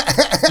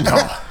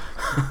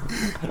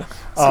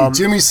 See,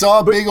 Jimmy saw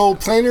a big old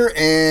planer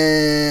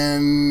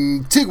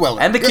and TIG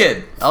welder. And the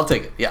kid. I'll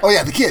take it. Yeah. Oh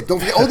yeah, the kid. Don't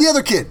forget. Oh, the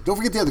other kid. Don't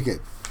forget the other kid.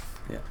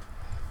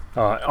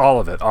 All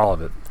of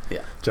it,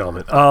 Yeah.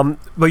 gentlemen.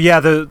 But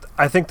yeah,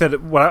 I think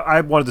that what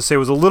I wanted to say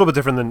was a little bit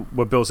different than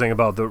what Bill was saying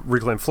about the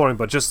reclaimed flooring,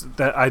 but just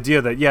that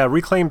idea that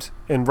reclaimed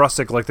and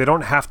rustic, like they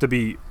don't have to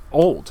be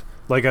old.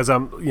 Like as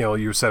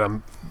you said,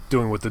 I'm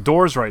doing with the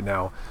doors right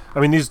now. I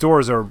mean, these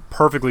doors are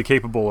perfectly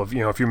capable of,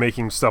 if you're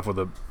making stuff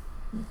with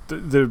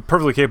they're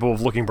perfectly capable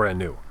of looking brand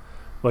new.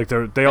 Like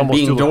they almost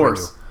being do look brand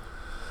doors.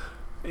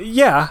 new.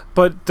 Yeah,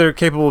 but they're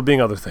capable of being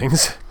other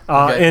things.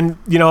 Okay. And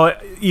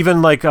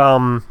even like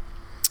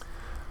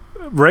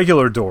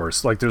regular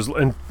doors, like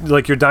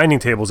like your dining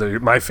tables are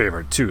my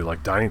favorite too.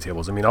 Like dining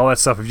tables. I mean, all that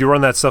stuff. If you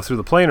run that stuff through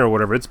the planer or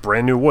whatever, it's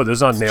brand new wood.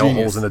 There's not nail genius.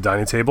 holes in the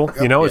dining table.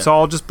 Yep. It's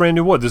all just brand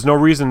new wood. There's no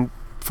reason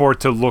for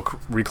it to look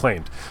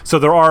reclaimed. So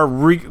there are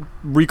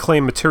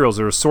reclaimed materials.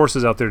 There are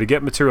sources out there to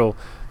get material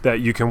that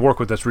you can work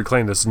with that's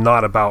reclaimed. That's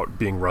not about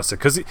being rustic.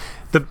 Because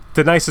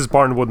the nicest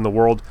barn wood in the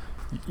world,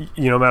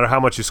 no matter how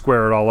much you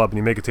square it all up and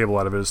you make a table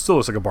out of it still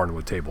looks like a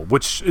barnwood table,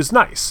 which is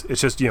nice.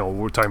 It's just,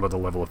 we're talking about the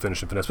level of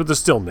finish and finesse, but there's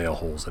still nail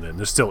holes in it and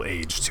there's still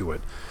age to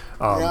it.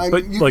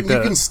 But you like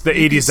can- the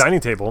 80s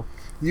dining table.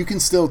 You can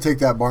still take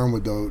that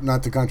barnwood, though,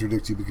 not to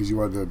contradict you because you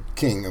are the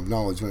king of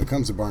knowledge when it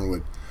comes to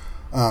barnwood.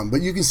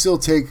 But you can still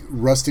take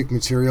rustic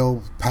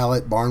material,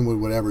 pallet, barnwood,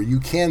 whatever. You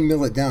can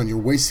mill it down. You're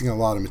wasting a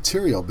lot of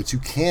material, but you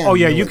can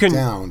mill it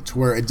down to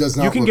where it does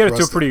not You can look get it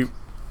rustic.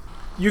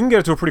 you can get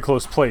it to a pretty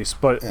close place,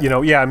 but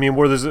I mean,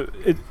 where there's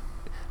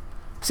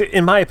see,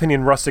 in my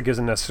opinion, rustic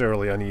isn't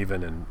necessarily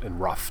uneven and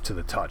rough to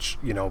the touch,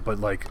 but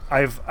like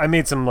I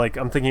made some, like,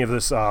 I'm thinking of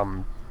this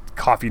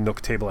coffee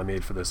nook table I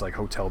made for this like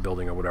hotel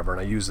building or whatever,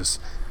 and I used this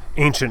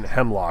ancient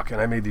hemlock,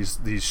 and I made these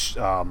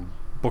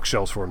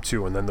bookshelves for them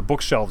too, and then the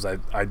bookshelves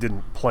I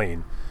didn't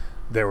plane.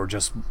 They were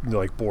just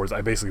like boards.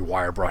 I basically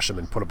wire brushed them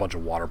and put a bunch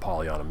of water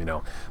poly on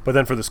them, But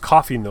then for this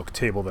coffee nook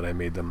table that I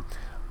made them,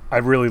 I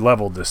really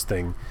leveled this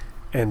thing,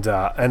 and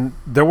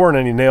there weren't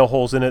any nail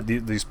holes in it.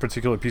 These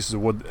particular pieces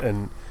of wood,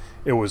 and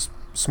it was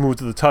smooth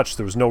to the touch.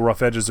 There was no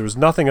rough edges. There was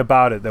nothing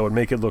about it that would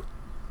make it look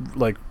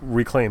like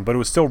reclaimed, but it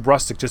was still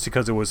rustic just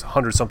because it was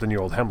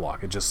 100-something-year-old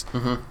hemlock. It just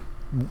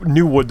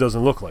new wood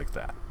doesn't look like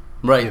that.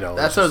 Right.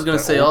 That's what I was going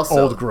to say also.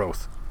 Old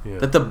growth. Yeah.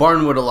 That the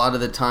barnwood a lot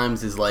of the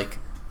times is like,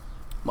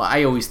 well,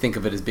 I always think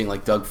of it as being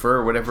like Doug fir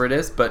or whatever it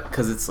is, but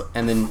because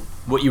and then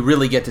what you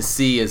really get to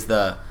see is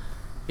the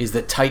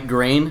tight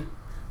grain,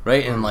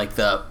 right? And like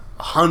the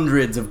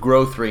hundreds of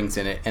growth rings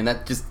in it, and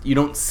that just, you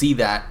don't see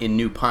that in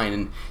new pine.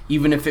 And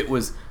even if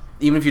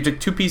you took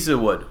two pieces of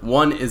wood,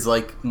 one is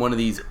like one of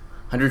these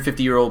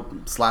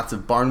 150-year-old slats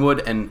of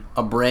barnwood and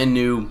a brand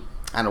new,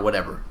 I don't know,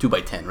 whatever,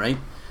 2x10, right?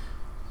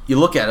 You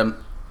look at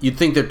them, you'd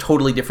think they're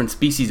totally different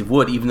species of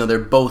wood, even though they're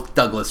both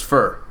Douglas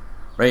fir,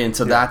 right? And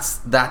so that's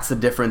the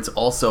difference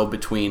also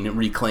between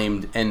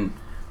reclaimed and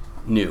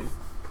new.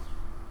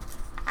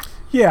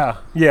 Yeah,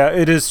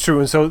 it is true.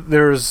 And so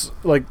there's,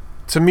 like,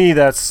 to me,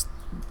 that's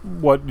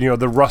what,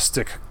 the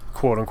rustic,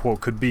 quote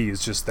unquote, could be,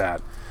 is just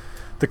that,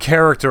 the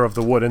character of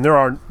the wood. And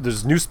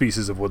there's new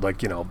species of wood,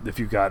 like, if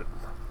you've got,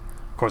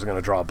 of course I'm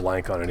going to draw a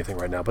blank on anything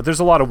right now, but there's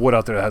a lot of wood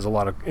out there that has a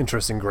lot of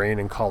interesting grain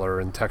and color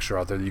and texture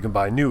out there that you can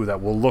buy new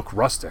that will look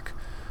rustic,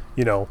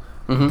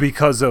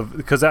 because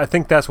I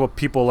think that's what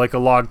people like,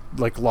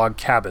 log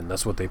cabin,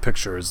 that's what they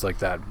picture, is like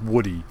that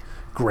woody,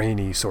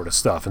 grainy sort of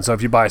stuff. And so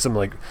if you buy something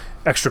like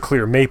extra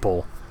clear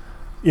maple,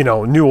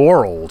 new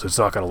or old, it's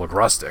not going to look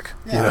rustic.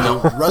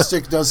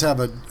 Rustic does have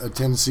a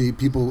tendency.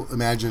 People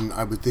imagine,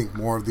 I would think,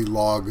 more of the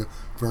log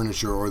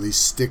furniture or these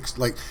sticks.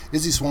 Like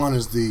Izzy Swan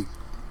is the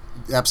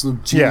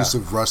absolute genius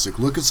of rustic.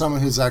 Look at some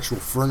of his actual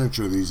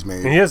furniture that he's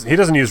made. And he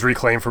doesn't use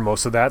reclaim for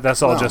most of that.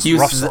 That's all just He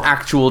rough uses sawn.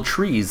 actual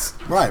trees.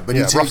 Right, but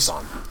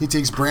rough he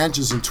takes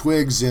branches and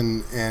twigs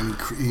and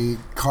he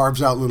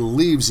carves out little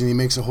leaves and he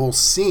makes a whole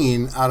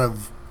scene out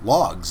of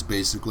logs,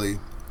 basically.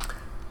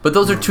 But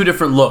those are two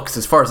different looks,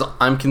 as far as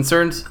I'm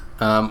concerned.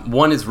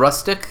 One is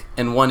rustic,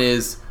 and one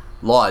is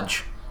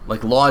lodge.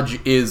 Like,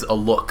 lodge is a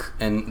look,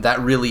 and that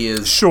really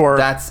is... Sure.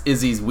 That's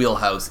Izzy's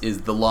wheelhouse,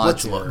 is the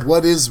lodge look.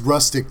 What is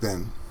rustic,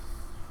 then?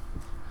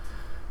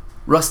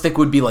 Rustic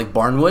would be like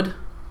barnwood.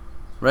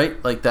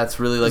 right? Like that's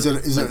really like.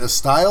 Is it a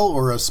style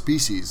or a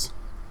species?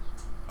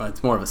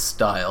 It's more of a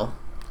style.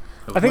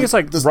 I think it's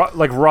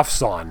like rough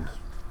sawn,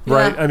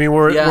 right? Yeah. I mean,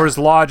 whereas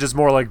Lodge is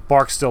more like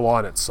bark still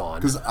on it sawn.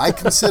 Because I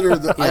consider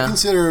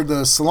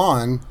the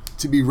Salon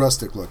to be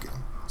rustic looking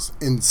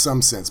in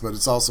some sense, but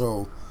it's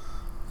also,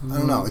 I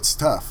don't know, it's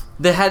tough.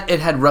 It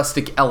had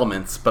rustic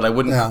elements, but I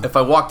wouldn't. Yeah. If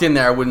I walked in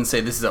there, I wouldn't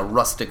say this is a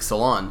rustic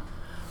salon.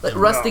 Like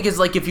rustic is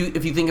like if you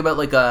think about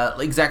like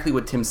exactly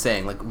what Tim's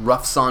saying, like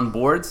rough sawn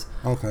boards.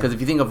 Okay. Because if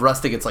you think of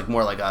rustic, it's like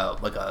more like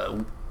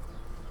a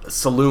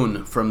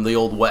saloon from the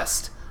old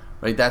west,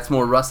 right? That's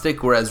more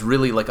rustic. Whereas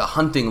really like a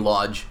hunting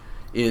lodge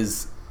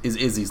is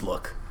Izzy's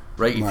look,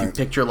 right? If you Right.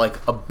 picture like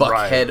a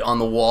buck head on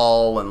the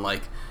wall and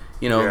like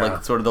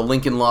like sort of the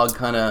Lincoln log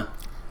kind of.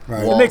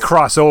 Right. Walls. And they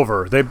cross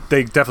over. They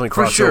definitely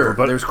cross For sure, over.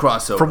 But there's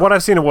crossover. From what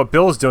I've seen of what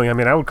Bill's doing, I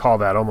mean, I would call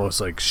that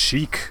almost like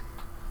chic.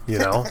 You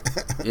know,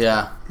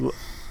 Yeah.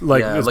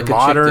 like Yeah, it's like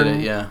modern. a chick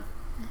did it, yeah.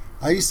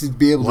 I used to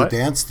be able What? to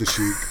dance the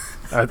chic.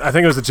 I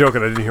think it was a joke,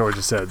 and I didn't hear what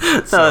you said.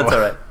 No, So that's all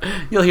right.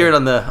 You'll hear it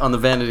on the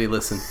Vanity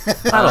Listen.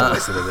 I don't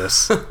listen to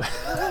this.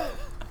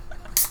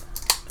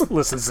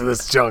 Listens to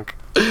this junk.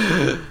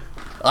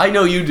 I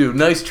know you do.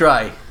 Nice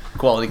try.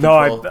 Quality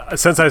No, control.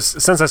 since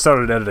I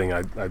started editing,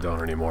 I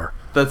don't anymore.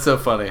 That's so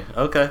funny.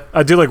 Okay.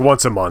 I do like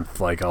once a month.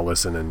 Like I'll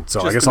listen, and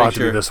so I Just guess to I'll make have to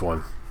do sure. this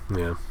one.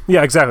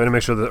 Yeah, exactly. To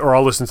make sure that, or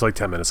I'll listen to like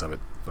 10 minutes of it.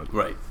 But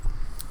Right.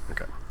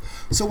 okay.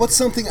 So what's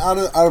something out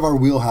of our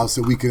wheelhouse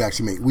that we could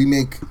actually make? We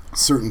make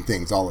certain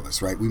things, all of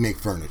us, right? We make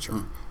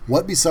furniture.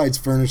 What besides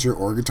furniture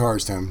or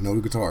guitars, Tim? No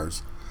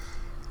guitars.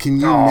 Can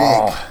you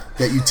make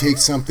that you take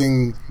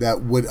something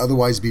that would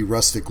otherwise be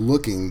rustic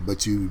looking,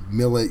 but you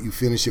mill it, you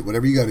finish it,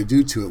 whatever you got to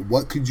do to it?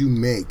 What could you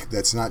make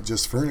that's not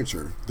just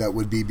furniture that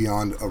would be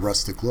beyond a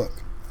rustic look?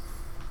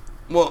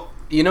 Well,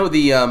 you know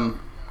the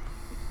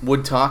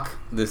Wood Talk,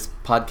 this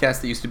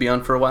podcast that used to be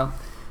on for a while?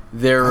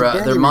 Their I barely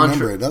their remember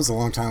mantra. it. That was a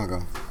long time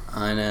ago.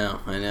 I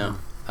know.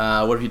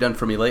 What have you done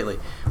for me lately?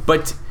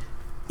 But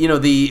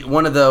the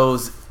one of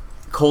those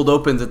cold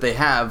opens that they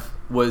have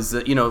was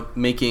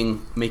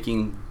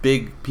making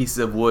big pieces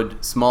of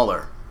wood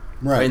smaller.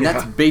 Right. And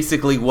that's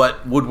basically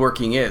what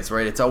woodworking is,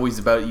 right? It's always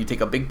about you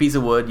take a big piece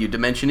of wood, you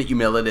dimension it, you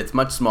mill it, it's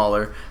much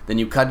smaller, then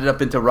you cut it up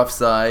into rough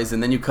size,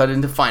 and then you cut it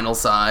into final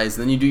size,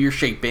 and then you do your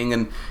shaping,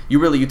 and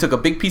you took a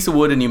big piece of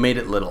wood and you made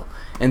it little.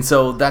 And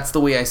so that's the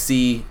way I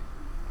see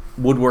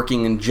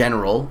woodworking in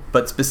general,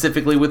 but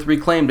specifically with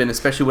reclaimed, and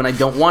especially when I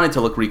don't want it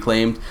to look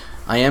reclaimed,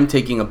 I am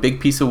taking a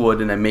big piece of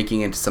wood and I'm making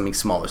it into something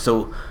smaller.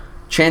 So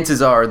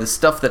chances are the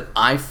stuff that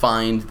I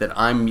find that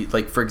I'm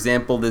like, for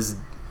example, this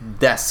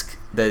desk,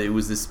 that it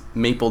was this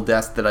maple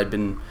desk that I've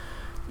been,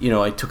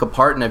 I took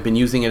apart and I've been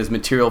using it as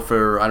material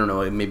for, I don't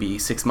know, maybe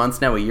 6 months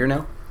now, a year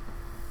now.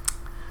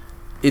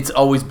 It's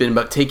always been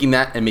about taking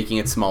that and making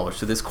it smaller.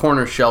 So this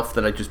corner shelf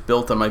that I just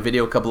built on my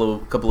video a couple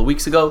of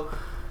weeks ago,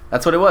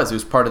 that's what it was. It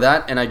was part of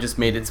that, and I just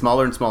made it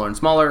smaller and smaller and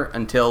smaller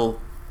until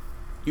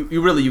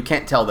you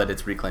can't tell that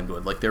it's reclaimed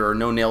wood. Like there are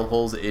no nail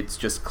holes. It's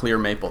just clear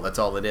maple. That's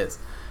all it is.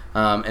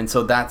 And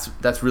so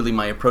that's really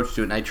my approach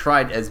to it. And I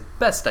tried as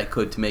best I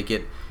could to make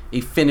it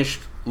a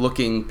finished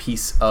looking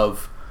piece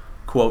of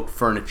quote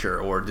furniture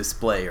or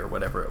display or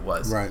whatever it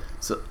was. Right.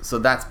 So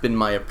that's been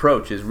my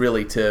approach, is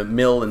really to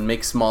mill and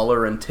make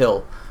smaller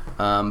until.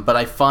 But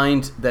I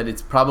find that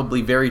it's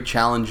probably very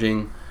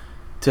challenging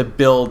to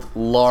build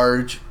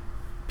large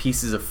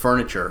pieces of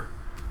furniture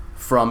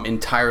from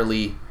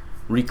entirely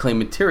reclaimed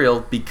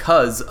material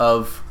because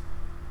of,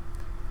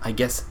 I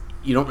guess,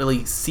 you don't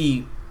really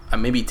see,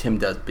 maybe Tim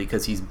does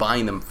because he's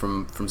buying them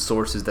from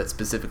sources that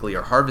specifically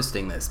are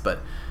harvesting this, but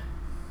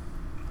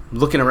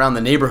looking around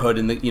the neighborhood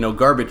in the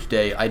garbage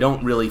day, I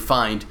don't really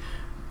find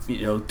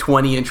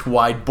 20-inch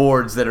wide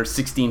boards that are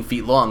 16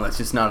 feet long. That's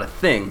just not a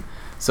thing.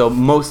 So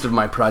most of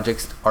my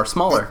projects are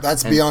smaller.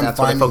 That's and beyond that's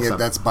what I finding focus it. on.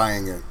 That's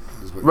buying it.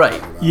 Is what Right. you're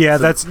talking about. Yeah,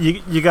 So- that's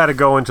you got to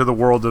go into the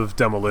world of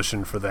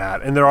demolition for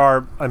that. And there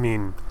are,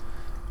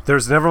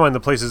 there's never mind the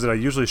places that I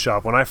usually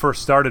shop. When I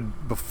first started,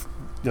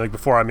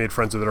 before I made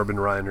friends with Urban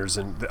Rhiners,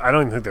 and I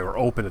don't even think they were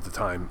open at the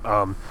time.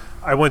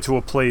 I went to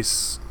a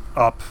place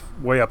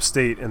way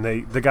upstate, and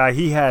the guy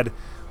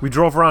we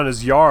drove around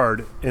his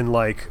yard in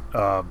like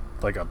a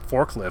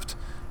forklift,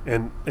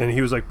 and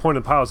he was like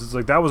pointing piles. It's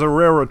like that was a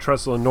railroad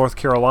trestle in North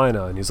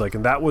Carolina, and he's like,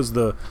 and that was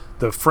the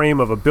frame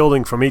of a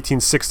building from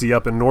 1860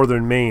 up in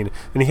northern Maine,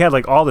 and he had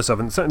like all this stuff,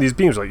 and some of these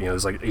beams like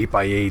there's like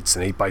 8x8s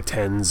and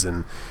 8x10s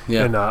and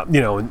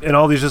and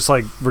all these just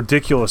like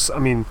ridiculous. I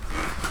mean,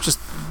 just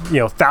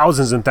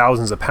thousands and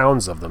thousands of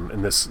pounds of them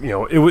in this.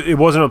 It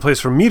wasn't a place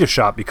for me to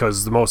shop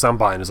because the most I'm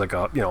buying is like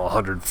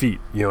 100 feet.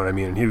 You know what I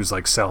mean? And he was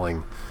like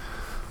selling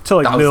to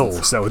like Thousands.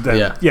 mills that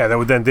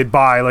would then they'd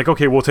buy like,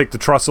 okay, we'll take the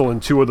trestle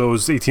and two of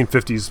those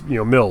 1850s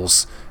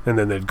mills, and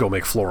then they'd go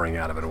make flooring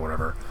out of it or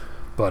whatever.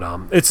 But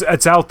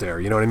it's out there,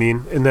 you know what I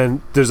mean? And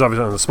then there's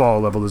obviously on the smaller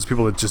level, there's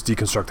people that just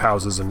deconstruct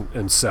houses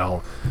and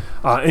sell.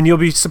 And you'll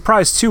be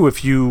surprised too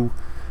if you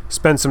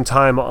spend some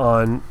time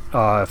on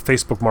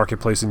Facebook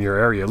Marketplace in your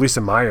area, at least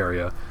in my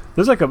area.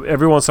 There's like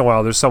every once in a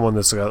while, there's someone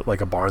that's got like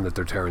a barn that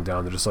they're tearing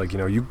down. They're just like,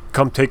 you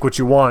come take what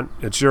you want.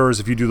 It's yours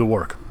if you do the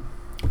work.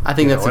 I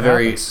think that's a it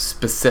very happens.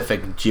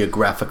 specific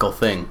geographical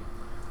thing.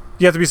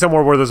 You have to be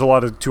somewhere where there's a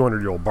lot of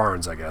 200-year-old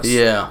barns, I guess.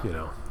 Yeah.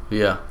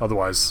 Yeah.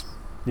 Otherwise,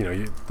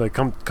 you like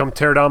come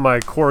tear down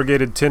my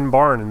corrugated tin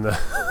barn in the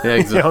Yeah,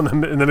 exactly.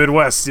 in the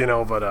Midwest.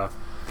 But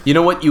You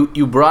know what?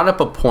 You brought up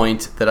a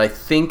point that I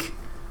think,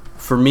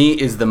 for me,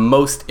 is the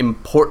most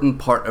important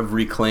part of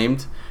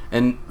Reclaimed.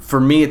 And for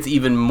me, it's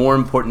even more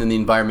important than the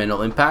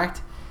environmental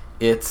impact.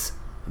 It's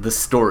the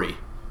story.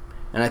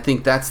 And I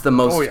think that's the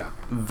most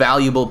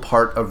valuable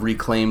part of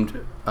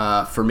Reclaimed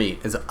for me,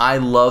 is I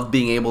love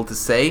being able to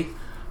say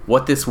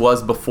what this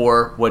was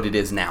before, what it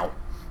is now.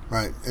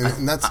 Right,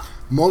 and that's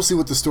mostly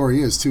what the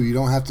story is, too. You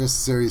don't have to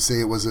necessarily say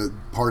it was a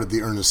part of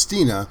the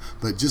Ernestina,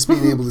 but just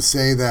being able to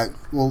say that,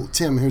 well,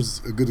 Tim,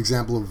 here's a good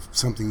example of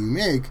something you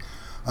make.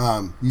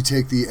 You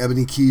take the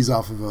ebony keys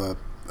off of a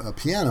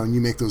piano and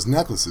you make those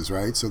necklaces,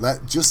 right? So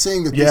that just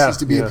saying that this used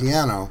to be a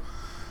piano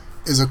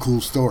is a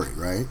cool story,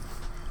 right?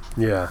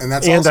 Yeah, and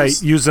that's I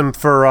use them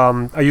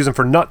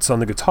for nuts on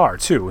the guitar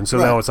too, and so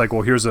now it's like,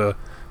 well, here's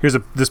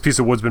this piece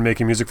of wood's been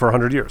making music for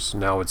 100 years.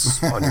 Now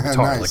it's on your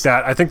guitar. Nice. Like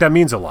that. I think that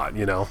means a lot,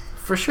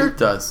 For sure it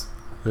does.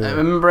 I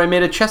remember I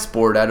made a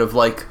chessboard out of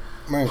like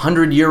Right.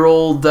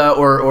 100-year-old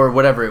or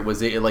whatever it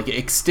was, like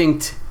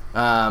extinct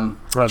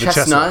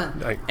chestnut,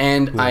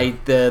 and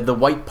the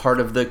white part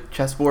of the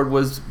chessboard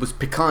was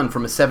pecan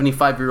from a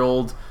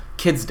 75-year-old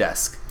kid's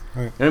desk.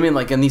 Right. You know what I mean?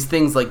 Like, and these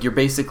things, like, you're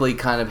basically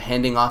kind of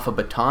handing off a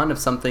baton of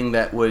something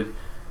that would,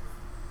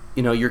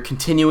 you're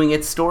continuing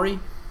its story,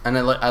 and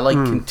I like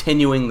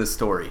continuing the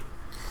story.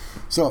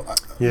 So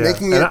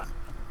making it,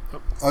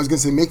 I was going to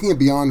say, making it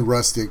beyond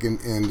rustic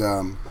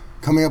and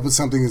coming up with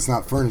something that's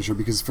not furniture,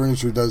 because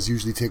furniture does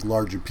usually take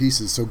larger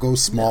pieces, so go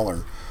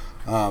smaller.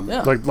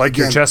 Like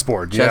your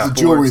chessboard. The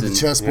jewelry, the and-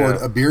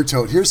 chessboard, a beer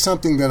tote. Here's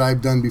something that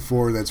I've done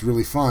before that's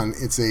really fun.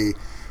 It's a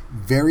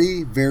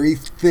very, very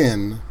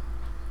thin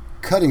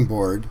cutting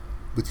board,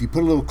 but you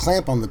put a little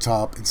clamp on the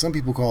top, and some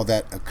people call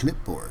that a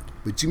clipboard.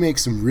 But you make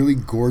some really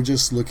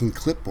gorgeous looking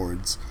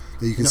clipboards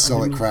that you can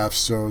sell at craft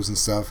shows and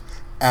stuff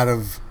out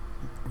of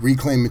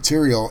reclaimed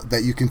material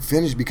that you can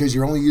finish, because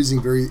you're only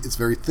using it's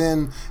very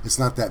thin, it's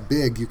not that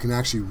big. You can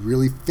actually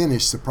really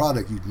finish the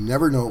product. You'd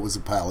never know it was a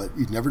pallet,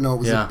 you'd never know it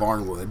was a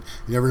barn wood,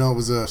 you never know it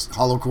was a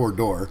hollow core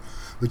door,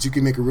 but you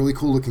can make a really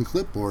cool looking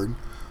clipboard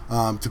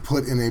to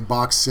put in a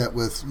box set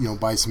with,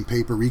 buy some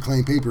paper,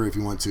 reclaimed paper if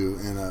you want to,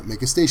 and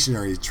make a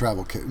stationary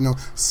travel kit.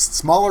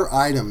 Smaller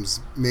items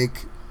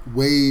make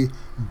way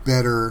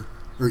better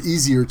or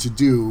easier to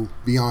do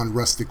beyond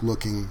rustic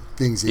looking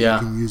things that you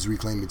can use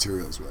reclaimed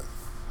materials with.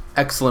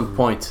 Excellent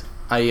point.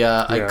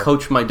 I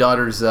coach my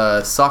daughter's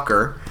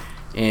soccer,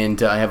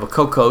 and I have a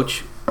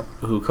co-coach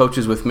who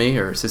coaches with me,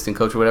 or assistant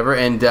coach or whatever,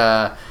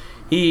 and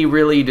he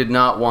really did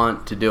not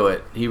want to do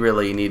it. He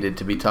really needed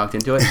to be talked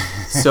into it.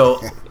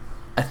 So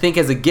I think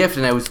as a gift,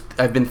 and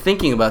I've been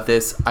thinking about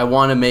this, I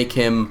want to make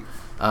him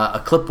a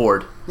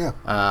clipboard. Yeah.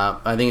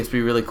 I think it's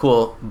be really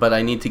cool, but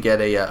I need to get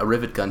a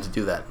rivet gun to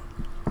do that.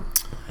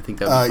 I think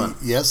that would be fun.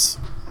 Yes.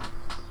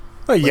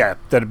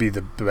 That'd be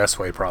the best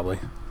way, probably.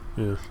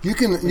 Yeah. You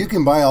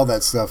can buy all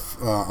that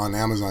stuff on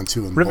Amazon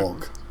too in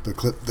bulk. The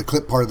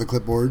clip part of the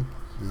clipboard.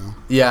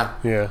 Yeah.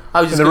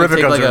 I was just the going to rivet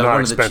take guns like are not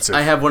one expensive.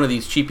 I have one of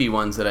these cheapy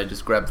ones that I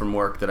just grabbed from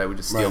work that I would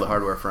just steal the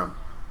hardware from.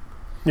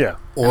 Yeah.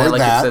 Or and I like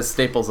that. it says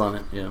Staples on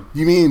it. Yeah.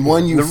 You mean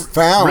one you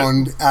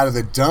found out of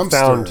the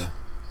dumpster?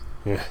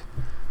 Yeah.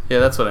 Yeah,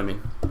 that's what I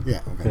mean.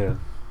 Yeah. Okay.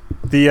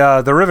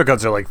 Yeah. The rivet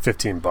guns are like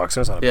 $15.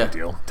 That's not a big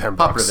deal. $10.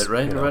 Pop rivet,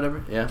 right? Or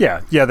whatever.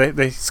 Yeah. Yeah.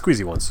 They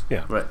squeezy ones.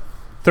 Yeah. Right.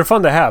 They're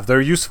fun to have.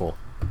 They're useful.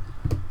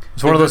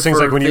 It's one of those things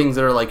like when things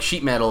that are like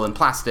sheet metal and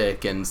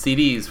plastic and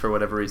CDs for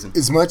whatever reason.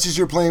 As much as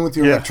you're playing with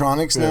your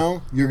electronics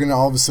now, you're going to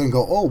all of a sudden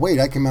go, oh,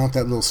 wait, I can mount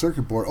that little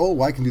circuit board. Oh,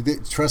 I can do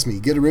that. Trust me,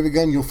 get a rivet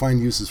gun, you'll find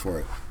uses for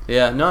it.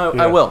 Yeah, no,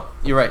 I will.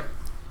 You're right.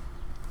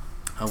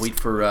 I'll wait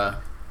for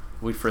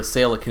a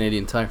sale at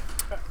Canadian Tire.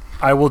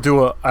 I will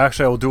do a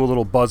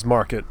little buzz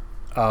market.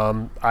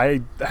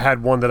 I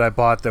had one that I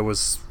bought that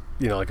was,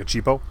 like a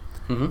cheapo,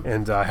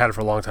 and I had it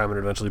for a long time and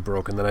it eventually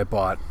broke. And then I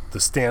bought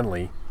the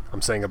Stanley.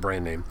 I'm saying a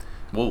brand name.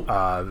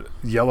 Whoa.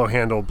 Yellow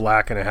handle,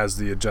 black, and it has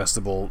the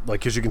adjustable,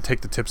 because you can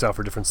take the tips out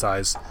for different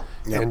size.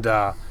 Yep. And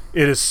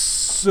it is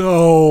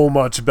so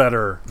much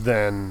better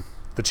than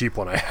the cheap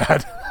one I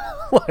had.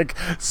 Like,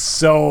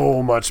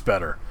 so much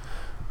better.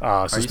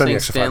 Are you saying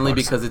Stanley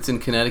because it's in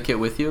Connecticut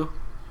with you?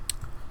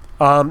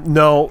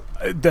 No,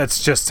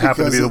 that's just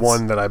happened to be the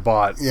one that I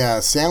bought. Yeah,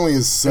 Stanley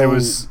is so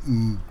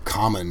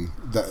common.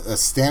 A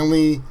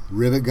Stanley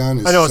rivet gun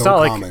is it's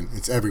not common.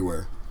 It's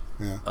everywhere.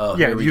 Yeah. Oh,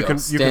 here we go.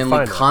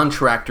 Stanley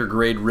contractor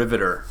grade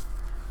riveter.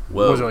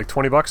 Whoa. What was it, like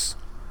 $20?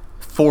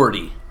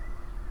 40.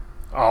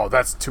 Oh,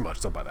 that's too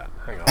much. Don't buy that.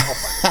 Hang on, I'll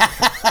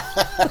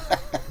find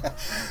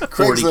it.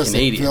 Craigslist,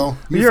 Canadian. Phil.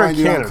 You You're find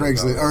in it on Canada,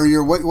 Craigslist, though. or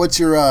your what's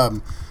your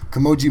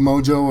Kamoji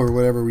Mojo or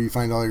whatever, where you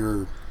find all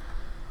your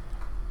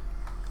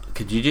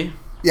Kijiji?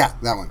 Yeah,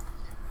 that one.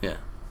 Yeah.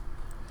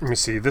 Let me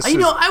see. This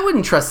I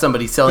wouldn't trust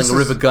somebody selling a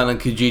rivet gun on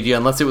Kijiji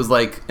unless it was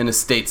like an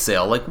estate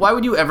sale. Like, why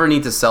would you ever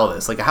need to sell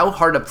this? Like, how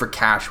hard up for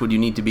cash would you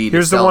need to be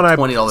to sell a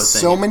 $20 thing?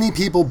 So many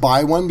people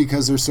buy one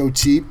because they're so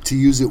cheap to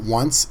use it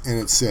once and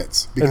it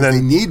sits because they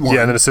need one.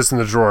 Yeah, and then it sits in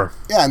the drawer.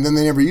 Yeah, and then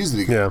they never use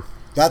it again. Yeah,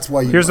 that's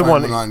why you buy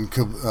one on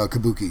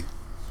Kabuki.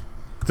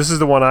 This is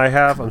the one I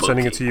have. I'm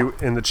sending it to you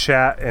in the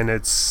chat, and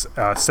it's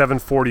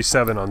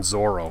 $747 on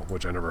Zorro,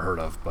 which I never heard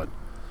of, but.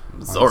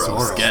 Zorro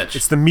sketch.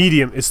 It's the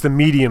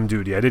medium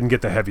duty. I didn't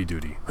get the heavy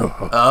duty.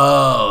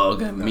 Oh,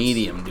 okay,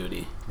 medium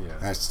duty. Yeah,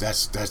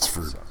 that's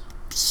for.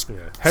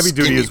 Yeah. Heavy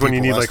duty is when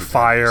you need like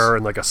fire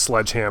and like a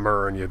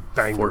sledgehammer and you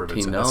bang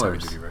rivets. $14, heavy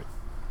duty, right?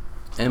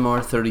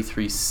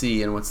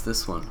 MR33C, and what's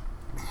this one?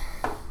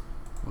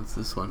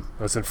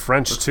 That's in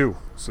French too,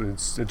 so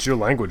it's your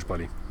language,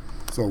 buddy.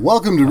 So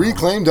welcome to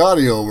Reclaimed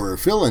Audio, where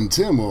Phil and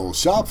Tim will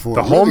shop for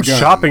the home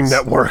shopping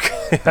network.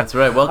 That's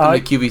right. Welcome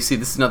to QVC.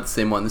 This is not the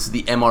same one. This is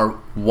the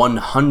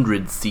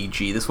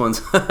MR100CG. This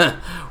one's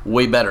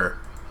way better.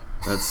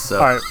 That's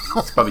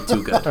probably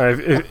too good. All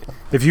right,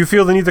 if you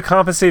feel the need to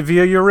compensate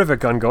via your rivet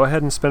gun, go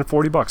ahead and spend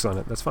 $40 on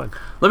it. That's fine.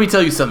 Let me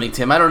tell you something,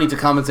 Tim. I don't need to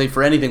compensate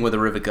for anything with a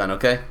rivet gun.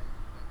 Okay.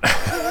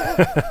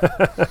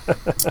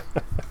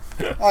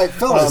 All right,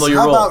 fellas.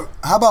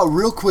 How about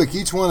real quick,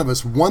 each one of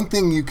us, one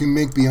thing you can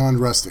make beyond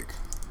rustic.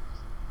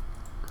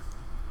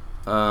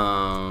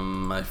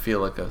 I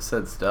feel like I've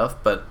said stuff,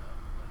 but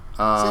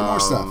say more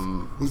stuff.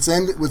 Let's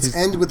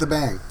end with a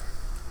bang.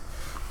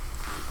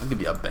 I'll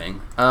give you a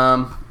bang.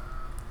 Let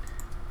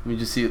me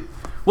just see.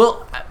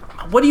 Well,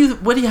 how do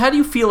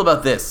you feel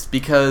about this?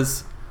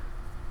 Because,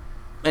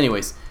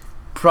 anyways,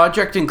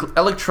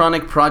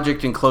 electronic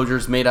project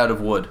enclosures made out of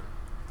wood.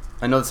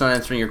 I know that's not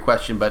answering your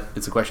question, but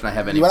it's a question I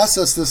have anyway. You asked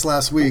us this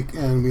last week,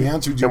 and we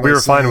answered you. And we were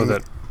fine with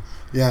it.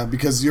 Yeah,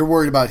 because you're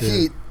worried about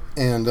heat,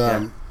 and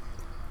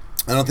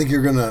I don't think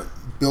you're going to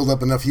build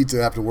up enough heat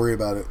to have to worry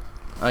about it.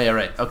 Oh, yeah,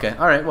 right. Okay.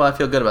 All right. Well, I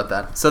feel good about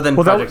that. So then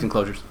project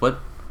enclosures. What?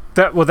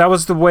 That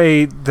was the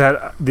way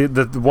that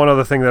the one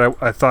other thing that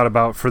I thought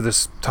about for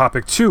this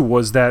topic too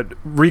was that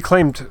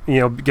reclaimed,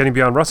 getting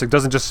beyond rustic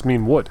doesn't just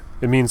mean wood.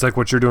 It means like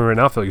what you're doing right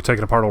now, Phil. You're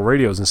taking apart old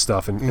radios and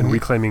stuff and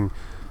reclaiming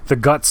the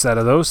guts out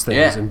of those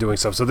things and doing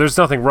stuff. So there's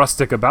nothing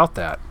rustic about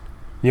that.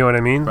 You know what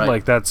I mean? Right.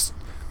 Like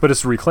but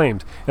it's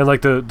reclaimed. And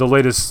like the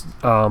latest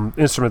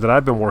instrument that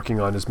I've been working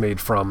on is made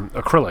from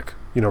acrylic,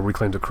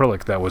 reclaimed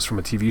acrylic that was from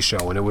a TV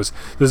show. And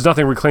there's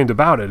nothing reclaimed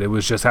about it. It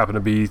was just happened to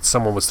be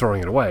someone was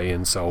throwing it away.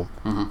 And so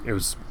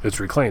it's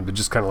reclaimed. It's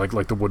just kind of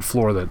like the wood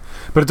floor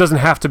but it doesn't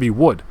have to be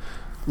wood.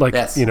 Like,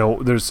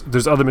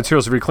 there's other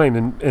materials to reclaim.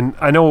 And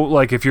I know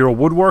like if you're a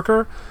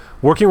woodworker,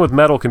 working with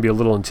metal can be a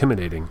little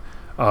intimidating.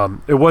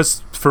 It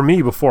was for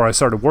me before I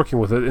started working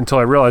with it until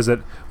I realized that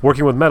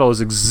working with metal is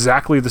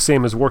exactly the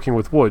same as working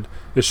with wood.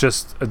 It's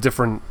just a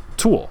different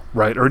tool,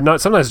 right? Or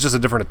not. Sometimes it's just a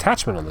different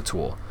attachment on the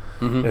tool.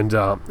 And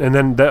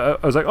then I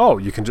was like, oh,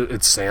 you can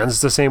it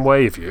sands the same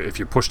way. If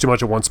you push too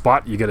much at one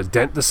spot, you get a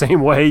dent the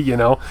same way.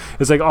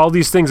 It's like all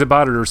these things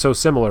about it are so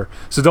similar.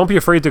 So don't be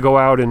afraid to go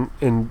out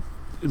and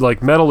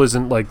like metal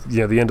isn't like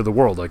the end of the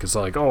world. Like it's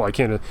like, oh, I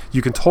can't.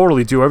 You can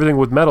totally do everything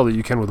with metal that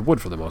you can with wood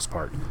for the most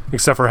part,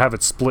 except for have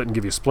it split and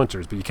give you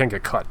splinters, but you can't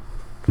get cut.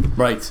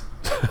 Right.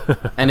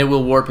 And it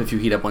will warp if you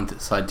heat up one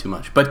side too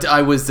much. But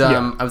I've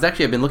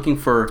been looking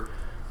for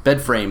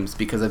bed frames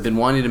because I've been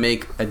wanting to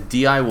make a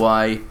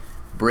DIY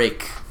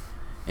break,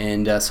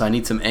 and so I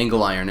need some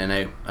angle iron, and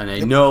I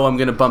know I'm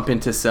gonna bump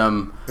into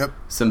some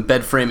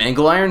bed frame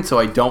angle iron, so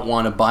I don't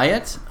want to buy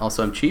it.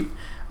 Also, I'm cheap.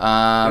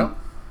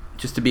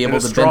 Just to be able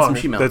to bend some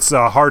sheet metal. It's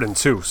hardened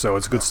too, so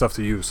it's good stuff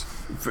to use.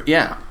 So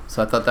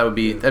I thought that'd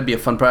be a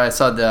fun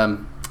prize. I saw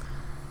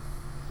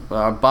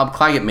Bob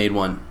Claggett made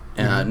one,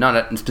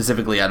 not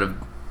specifically out of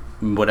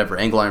whatever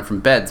angle iron from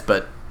beds,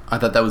 but I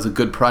thought that was a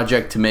good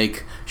project to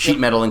make sheet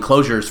metal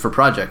enclosures for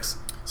projects.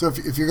 So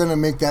if you're going to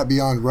make that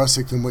beyond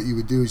rustic, then what you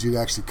would do is you'd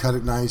actually cut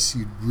it nice,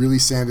 you'd really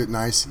sand it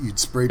nice, you'd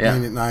spray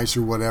paint it nice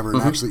or whatever,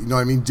 and actually,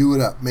 do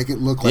it up, make it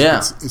look like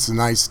it's a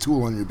nice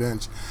tool on your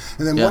bench.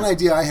 And then one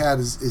idea I had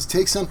is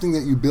take something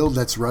that you build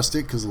that's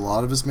rustic, because a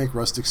lot of us make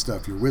rustic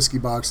stuff, your whiskey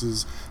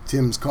boxes,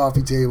 Tim's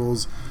coffee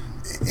tables,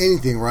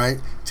 anything, right?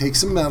 Take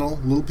some metal,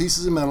 little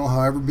pieces of metal,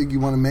 however big you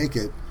want to make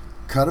it,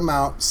 cut them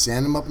out,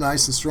 sand them up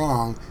nice and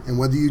strong, and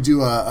whether you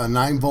do a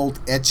 9-volt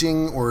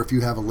etching or if you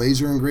have a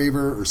laser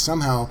engraver or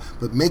somehow,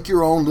 but make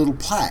your own little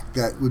plaque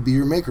that would be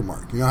your maker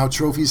mark. You know how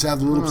trophies have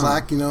the little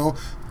plaque, Phil,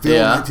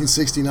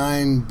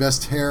 1969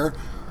 best hair?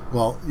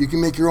 Well, you can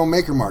make your own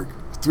maker mark.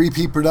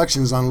 3P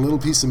Productions on a little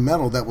piece of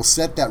metal that will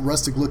set that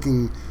rustic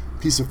looking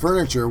piece of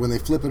furniture. When they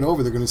flip it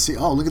over, they're going to see,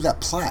 oh, look at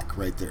that plaque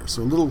right there.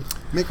 So a little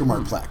maker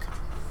mark plaque.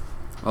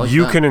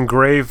 You can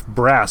engrave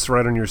brass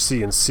right on your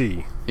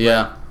CNC.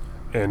 Yeah.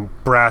 And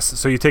brass,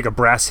 so you take a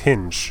brass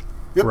hinge,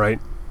 right?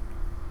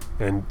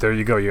 And there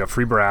you go. You have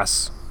free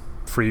brass,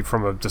 free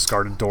from a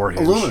discarded door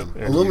hinge.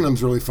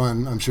 Aluminum's really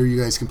fun. I'm sure you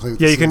guys can play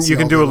with. Yeah, you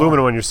can do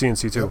aluminum on your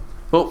CNC too.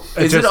 Well,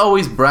 is it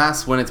always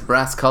brass when it's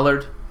brass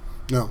colored?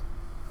 No.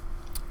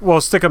 Well,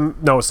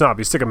 it's not.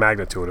 You stick a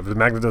magnet to it. If the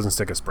magnet doesn't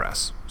stick, it's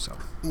brass. So.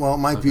 Well, it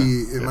might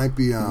be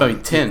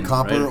tin,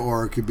 copper, right?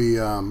 or it could be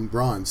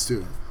bronze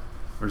too,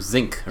 or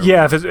zinc. Or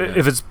yeah,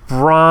 if it's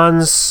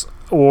bronze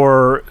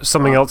or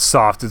something else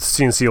soft, the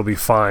CNC will be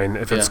fine.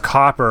 If it's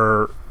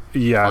copper,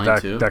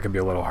 that could be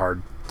a little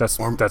hard. That's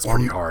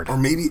pretty hard. Or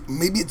maybe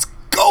it's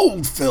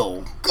gold,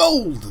 Phil.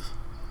 Gold.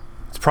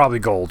 It's probably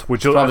gold,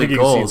 which I think you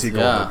can CNC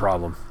gold, no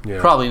problem. Yeah.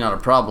 Probably not a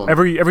problem.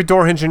 Every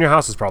door hinge in your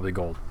house is probably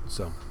gold.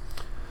 So,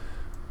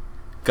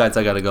 guys,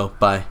 I gotta go.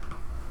 Bye.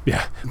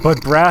 Yeah,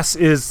 but brass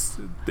is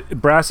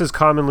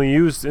commonly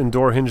used in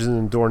door hinges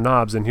and door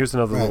knobs. And here's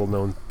another little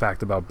known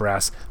fact about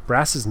brass: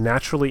 brass is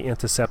naturally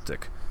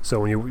antiseptic. So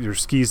when you're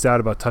skeezed out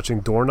about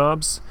touching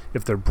doorknobs,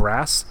 if they're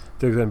brass,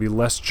 there's going to be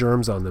less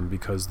germs on them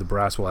because the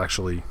brass will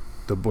actually,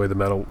 the way the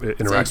metal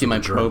interacts with the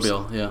germs.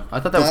 Antimicrobial, yeah. I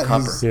thought that was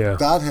copper.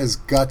 That has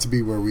got to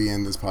be where we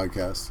end this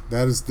podcast.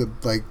 That is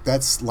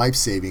that's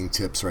life-saving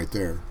tips right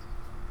there.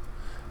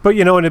 But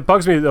and it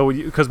bugs me though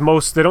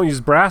because they don't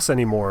use brass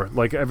anymore.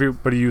 Like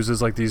everybody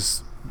uses like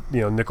these,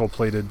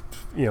 nickel-plated,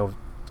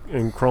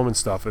 and chrome and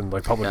stuff in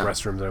like public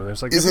restrooms and everything.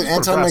 It's like, is it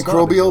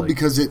antimicrobial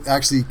because it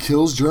actually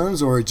kills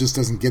germs, or it just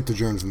doesn't get the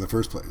germs in the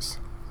first place?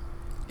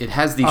 It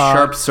has these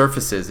sharp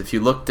surfaces. If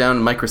you look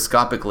down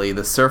microscopically,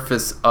 the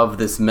surface of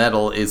this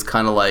metal is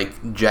kind of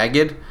like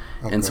jagged,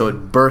 and so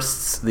it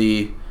bursts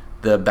the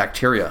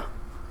bacteria.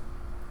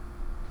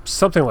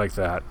 Something like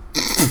that.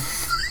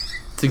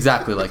 It's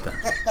exactly like that.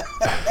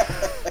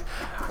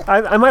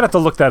 I might have to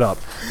look that up.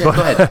 Yeah, go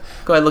ahead.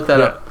 Go ahead, look that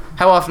up.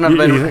 How often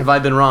have I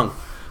been wrong?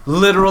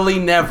 Literally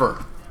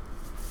never.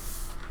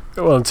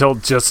 Well, until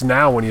just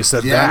now when you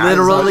said that.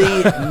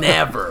 Literally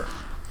never.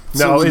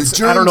 So when the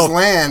germs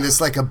land, it's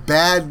like a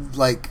bad,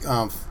 like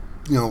a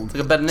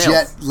bad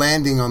jet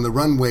landing on the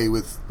runway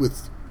with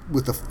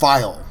a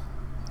file.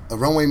 A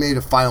runway made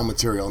of file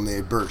material, and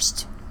they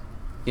burst.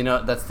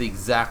 That's the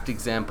exact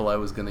example I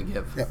was going to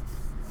give. Yep.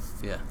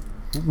 Yeah.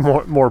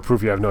 More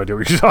proof you have no idea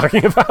what you're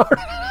talking about.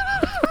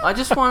 I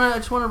just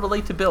want to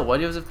relate to Bill. Why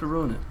do you have to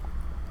ruin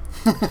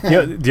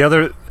it?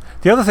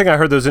 The other thing I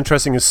heard that was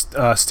interesting is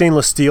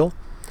stainless steel.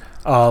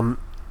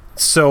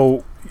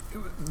 So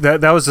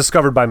that was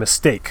discovered by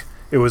mistake.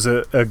 It was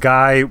a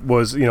guy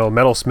was a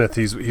metalsmith.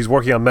 He's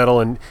working on metal,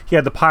 and he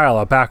had the pile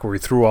out back where he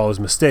threw all his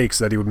mistakes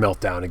that he would melt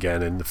down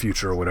again in the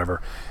future or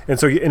whatever. And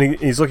so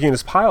he's looking at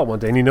his pile one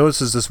day, and he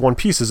notices this one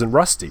piece isn't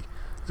rusty.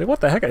 He's like,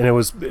 what the heck?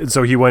 And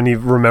so he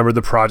remembered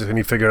the project, and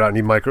he figured out, and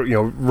he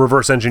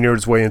reverse engineered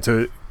his way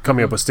into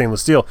coming up with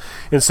stainless steel.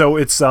 And so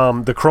it's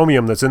the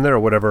chromium that's in there or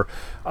whatever.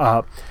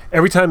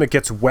 Every time it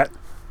gets wet,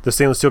 the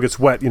stainless steel gets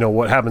wet.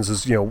 What happens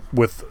is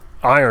with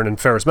iron and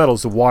ferrous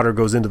metals, the water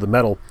goes into the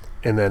metal,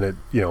 and then it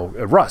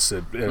rusts.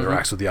 It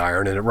interacts with the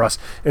iron, and it rusts.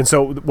 And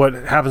so what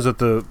happens with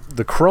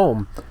the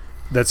chrome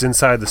that's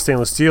inside the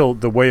stainless steel,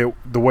 the way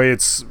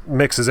it's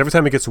mixed is every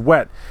time it gets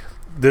wet,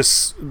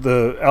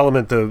 the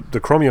element, the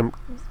chromium,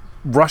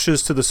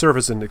 rushes to the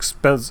surface and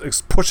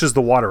pushes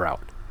the water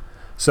out.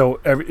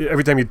 So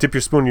every time you dip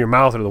your spoon in your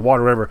mouth or the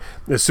water or whatever,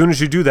 as soon as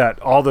you do that,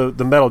 all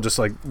the metal just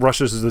like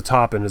rushes to the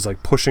top and is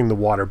like pushing the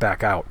water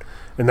back out.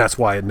 And that's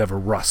why it never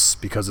rusts,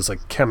 because it's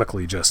like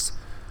chemically just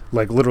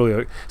like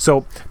literally.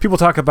 So people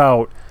talk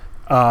about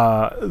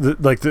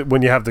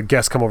when you have the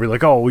guests come over, you're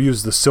like, oh, we'll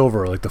use the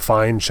silver, like the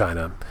fine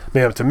china.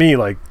 Man, to me,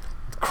 like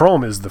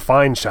chrome is the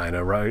fine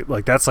china, right?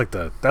 Like that's like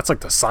the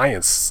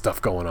science stuff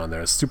going on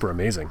there. It's super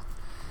amazing.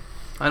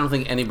 I don't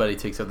think anybody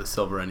takes out the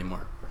silver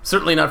anymore.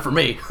 Certainly not for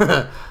me.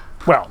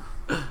 Well,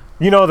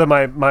 you know that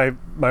my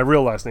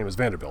real last name is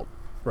Vanderbilt,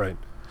 right?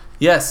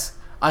 Yes.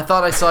 I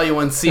thought I saw you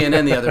on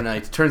CNN the other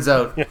night. Turns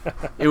out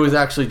it was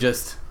actually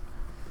just...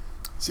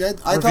 See, I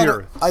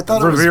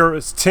thought Revere,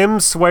 it's Tim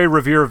Sway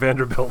Revere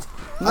Vanderbilt.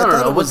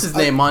 No. What's his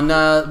name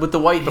with the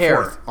white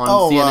hair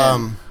on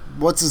CNN?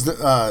 What's his...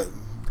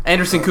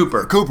 Anderson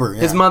Cooper. Cooper,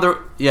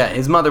 yeah.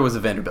 His mother was a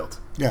Vanderbilt.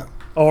 Yeah.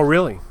 Oh,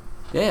 really?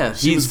 Yeah.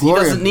 He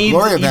doesn't need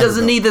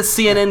the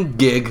CNN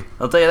gig.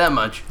 I'll tell you that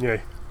much. Yeah.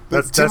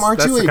 Tim,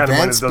 aren't you a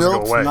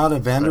Vancebuilt, not a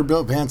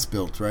Vanderbilt? Right.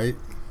 Vancebuilt, right?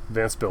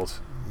 Vancebuilt.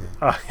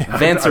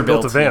 Vance or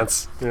built a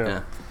Vance.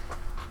 Yeah.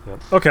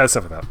 Okay, that's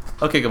enough of that.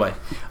 Okay, goodbye.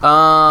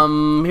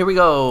 Here we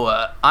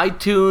go.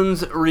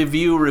 iTunes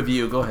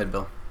review. Go ahead,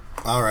 Bill.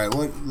 All right,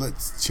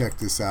 let's check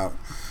this out.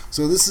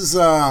 So this is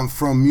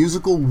from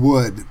Musical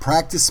Wood.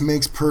 Practice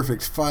makes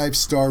perfect.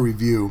 5-star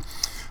review.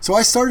 So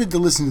I started to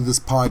listen to this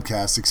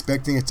podcast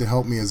expecting it to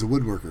help me as a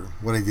woodworker.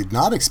 What I did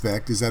not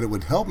expect is that it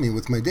would help me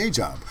with my day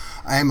job.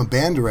 I am a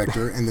band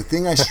director, and the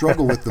thing I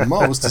struggle with the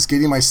most is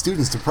getting my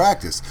students to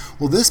practice.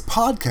 Well, this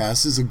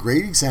podcast is a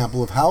great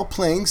example of how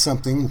playing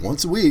something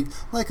once a week,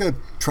 like a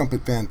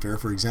trumpet fanfare,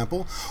 for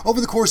example, over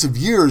the course of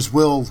years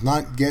will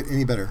not get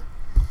any better.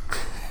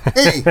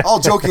 Hey, all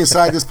joking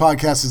aside, this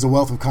podcast is a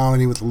wealth of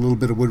comedy with a little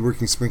bit of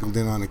woodworking sprinkled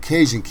in on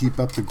occasion. Keep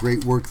up the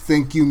great work.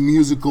 Thank you,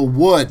 Musical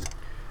Wood.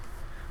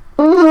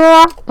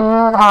 I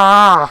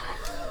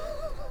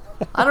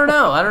don't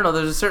know.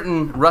 There's a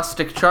certain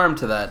rustic charm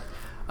to that.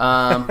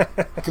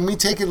 Can we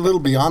take it a little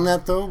beyond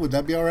that, though? Would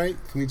that be all right?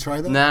 Can we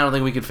try that? Nah, I don't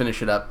think we could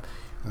finish it up.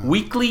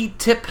 Weekly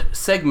tip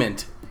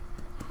segment.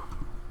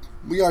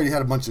 We already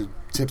had a bunch of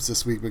tips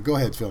this week, but go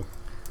ahead, Phil.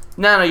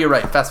 No, you're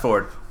right. Fast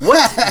forward.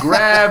 What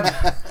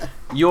grabbed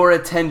your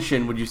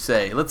attention, would you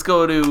say? Let's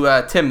go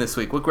to Tim this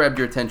week. What grabbed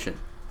your attention?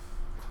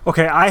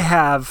 Okay,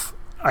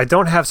 I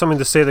don't have something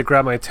to say that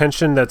grabbed my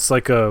attention that's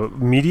like a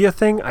media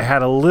thing. I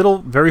had a little,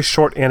 very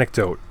short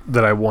anecdote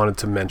that I wanted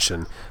to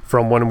mention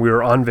from when we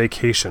were on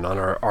vacation. On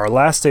our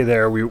last day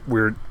there, we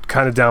were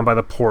kind of down by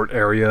the port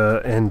area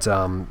and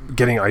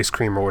getting ice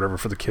cream or whatever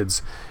for the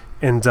kids.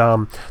 And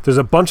there's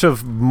a bunch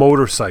of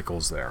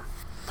motorcycles there.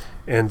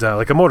 And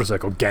like a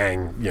motorcycle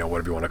gang,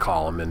 whatever you want to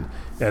call them.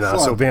 And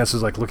so Vance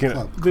is like looking at,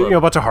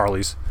 a bunch of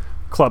Harleys.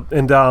 Club.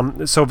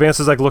 And so Vance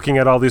is like looking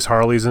at all these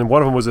Harleys, and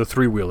one of them was a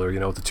three-wheeler,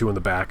 with the two in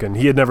the back, and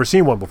he had never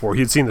seen one before.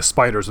 He had seen the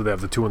Spiders where they have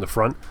the two in the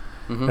front.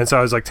 Mm-hmm. And so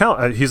I was like,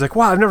 he's like,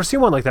 wow, I've never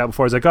seen one like that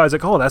before. I was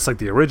like, oh, that's like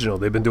the original.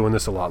 They've been doing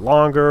this a lot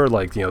longer.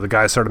 Like, the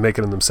guys started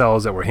making them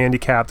themselves that were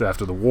handicapped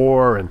after the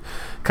war, and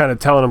kind of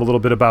telling him a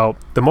little bit about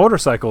the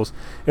motorcycles.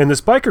 And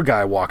this biker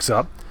guy walks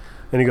up,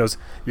 and he goes,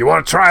 "You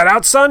want to try it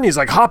out, son?" He's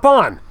like, "Hop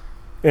on."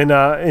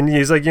 And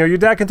he's like, your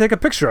dad can take a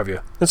picture of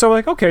you. And so I'm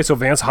like, okay. So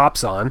Vance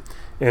hops on,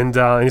 and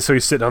so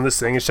he's sitting on this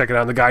thing and checking it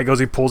out. And the guy goes,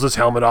 he pulls his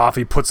helmet off,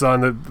 he puts it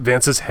on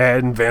Vance's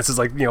head, and Vance is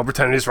like,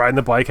 pretending he's riding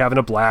the bike, having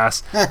a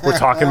blast. We're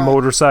talking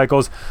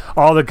motorcycles.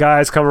 All the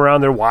guys come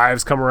around, their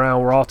wives come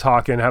around. We're all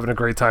talking, having a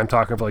great time,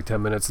 talking for like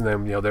 10 minutes, and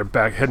then they're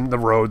back heading the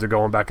road. They're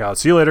going back out.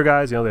 See you later,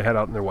 guys. They head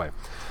out on their way.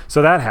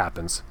 So that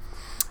happens.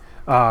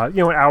 An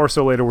hour or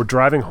so later, we're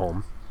driving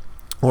home.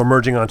 We're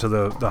merging onto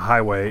the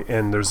highway,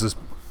 and there's this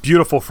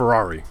beautiful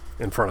Ferrari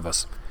in front of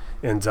us,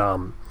 and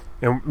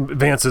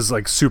Vance is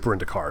like super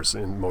into cars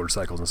and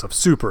motorcycles and stuff,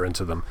 super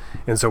into them,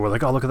 and so we're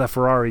like, oh, look at that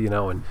Ferrari,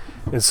 and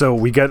so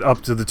we get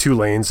up to the two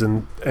lanes,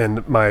 and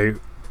my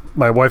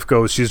wife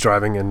goes, she's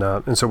driving, and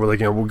so we're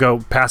like, we'll go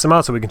pass him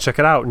out so we can check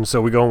it out, and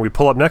so we go and we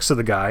pull up next to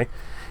the guy,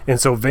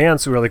 and so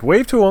Vance, we're like,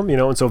 wave to him,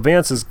 and so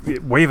Vance is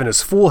waving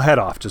his full head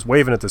off, just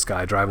waving at this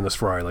guy driving this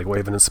Ferrari, like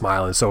waving and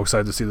smiling, so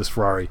excited to see this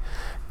Ferrari.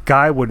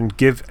 Guy wouldn't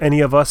give any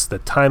of us the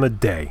time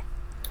of day.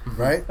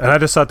 Right. And I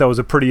just thought that was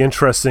a pretty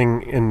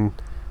interesting in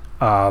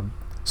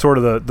sort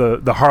of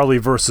the Harley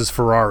versus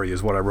Ferrari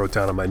is what I wrote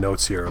down on my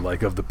notes here,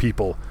 like of the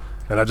people.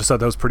 And I just thought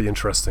that was pretty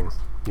interesting,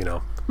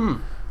 And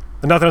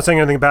not that I'm saying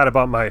anything bad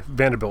about my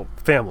Vanderbilt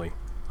family.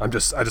 I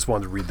just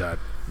wanted to read that.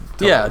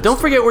 Yeah, don't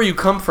forget where you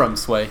come from,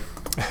 Sway.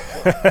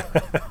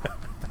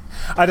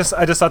 I just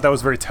thought that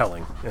was very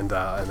telling, and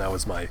that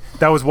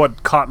was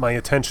what caught my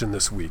attention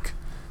this week,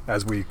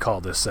 as we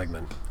call this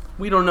segment.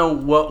 We don't know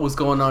what was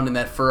going on in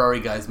that Ferrari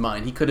guy's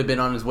mind. He could have been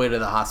on his way to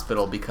the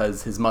hospital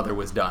because his mother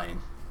was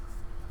dying.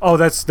 Oh,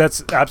 that's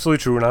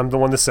absolutely true, and I'm the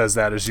one that says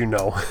that, as you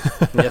know.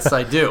 Yes,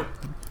 I do.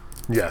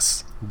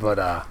 Yes, but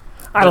I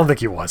don't think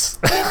he was.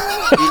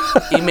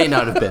 He may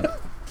not have been.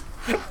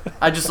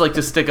 I just like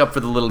to stick up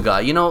for the little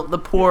guy.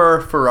 The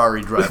poor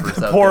Ferrari drivers out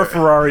there. Poor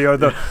Ferrari, or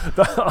the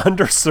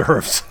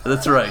underserved.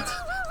 That's right.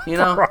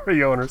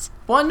 Ferrari owners.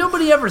 Well,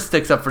 nobody ever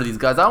sticks up for these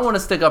guys. I want to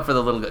stick up for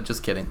the little guy.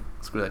 Just kidding.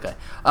 Screw that guy.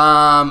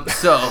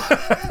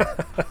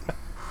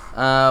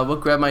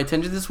 What grabbed my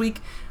attention this week?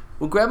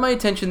 What grabbed my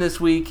attention this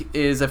week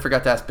is I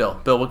forgot to ask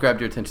Bill. Bill, what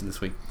grabbed your attention this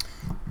week?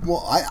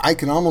 Well, I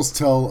can almost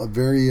tell a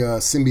very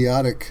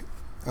symbiotic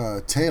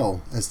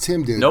tale, as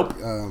Tim did. Nope.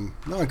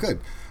 No, I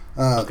could.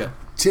 Okay.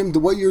 Tim,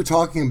 what you're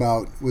talking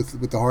about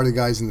with the Harley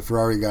guys and the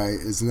Ferrari guy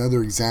is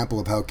another example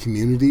of how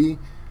community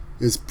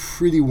is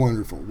pretty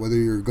wonderful. Whether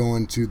you're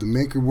going to the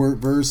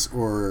Makerverse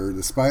or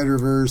the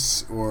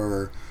Spider-Verse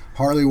or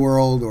Harley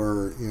World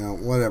or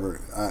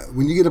whatever,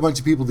 when you get a bunch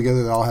of people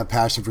together that all have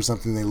passion for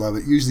something, they love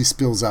it, usually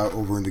spills out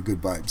over into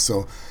good vibes.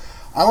 So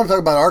I want to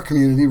talk about our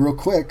community real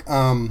quick.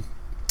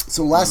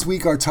 So last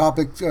week our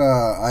topic,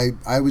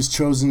 I was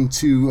chosen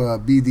to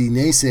be the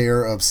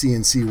naysayer of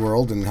CNC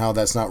World and how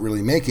that's not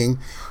really making.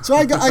 So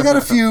I got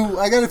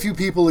a few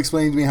people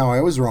explaining to me how I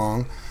was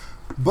wrong.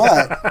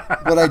 But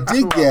what I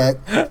did get,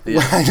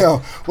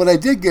 what I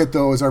did get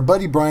though is our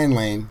buddy Brian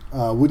Lane,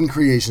 Wooden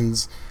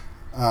Creations.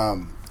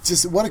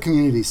 Just what a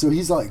community. So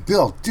he's like,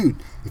 Bill,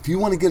 dude, if you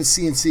want to get a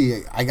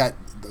CNC,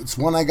 it's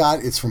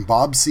from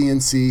Bob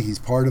CNC. He's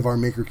part of our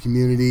maker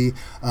community.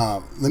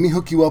 Let me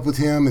hook you up with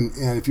him, and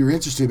if you're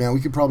interested, man, we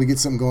could probably get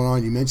something going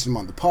on. You mentioned him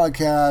on the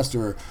podcast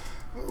or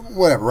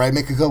whatever, right?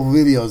 Make a couple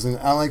videos. And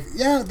I'm like,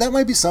 yeah, that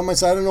might be something. I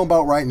said, I don't know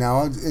about right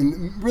now.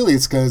 And really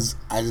it's because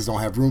I just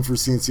don't have room for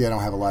CNC. I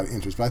don't have a lot of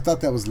interest. But I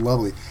thought that was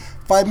lovely.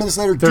 5 minutes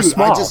later, they're dude,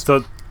 small.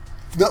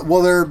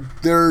 They're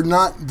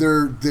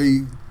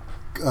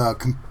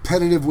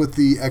competitive with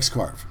the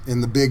X-Carve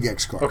and the big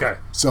X-Carve. Okay.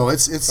 So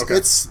it's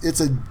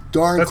a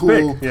darn That's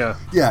cool. Big. Yeah.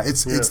 Yeah.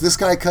 It's this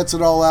guy cuts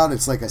it all out.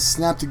 It's like a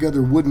snap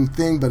together wooden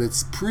thing, but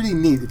it's pretty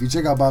neat if you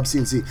check out Bob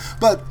CNC.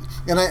 But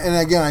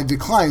again I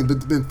declined.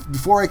 But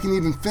before I can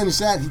even finish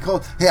that, he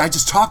called. Hey, I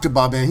just talked to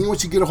Bob, man. He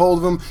wants you to get a hold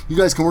of him. You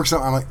guys can work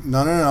something. I'm like,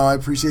 no. I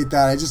appreciate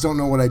that. I just don't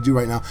know what I do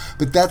right now.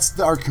 But that's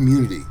our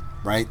community,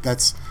 right?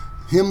 That's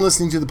him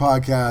listening to the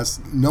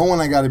podcast,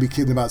 knowing I got to be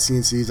kidding about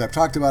CNCs. I've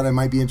talked about it, I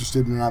might be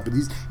interested in or not, but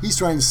he's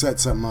trying to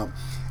set something up.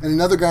 And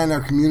another guy in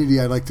our community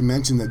I'd like to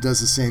mention that does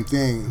the same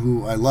thing,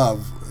 who I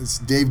love, is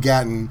Dave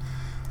Gatton,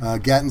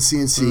 Gatton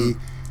CNC.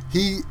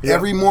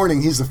 Every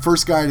morning he's the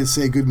first guy to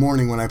say good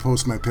morning when I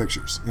post my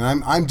pictures.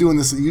 And I'm doing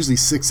this at usually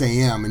 6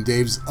 a.m. and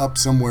Dave's up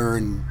somewhere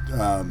in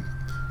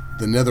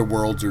the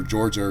Netherworlds or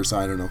Georgia or so,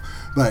 I don't know.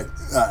 But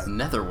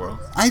Netherworld?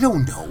 I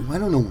don't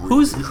know where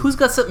Who's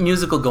got something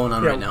musical going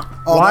on right now?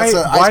 Oh, that's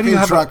an ice do you cream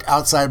have truck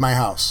outside my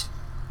house.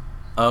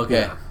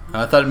 Okay.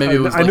 I thought maybe it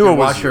was like your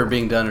washer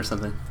being done or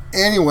something.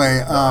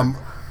 Anyway,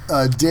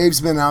 Dave's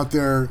been out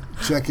there.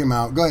 Check him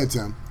out. Go ahead,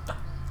 Tim.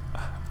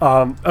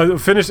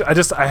 Finish.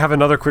 I have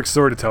another quick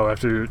story to tell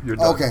after you're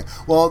done. Okay.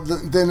 Well,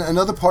 then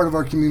another part of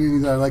our community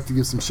that I'd like to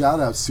give some shout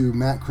outs to,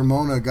 Matt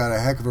Cremona got a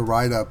heck of a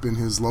write up in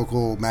his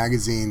local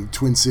magazine,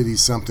 Twin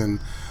Cities something.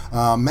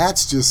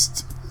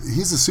 Matt's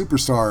he's a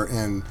superstar,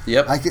 and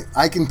yep.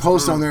 I can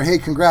post on there, hey,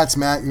 congrats,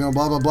 Matt,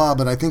 blah, blah, blah,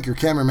 but I think your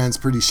cameraman's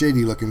pretty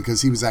shady looking,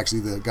 because he was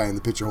actually the guy in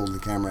the picture holding the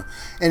camera.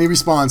 And he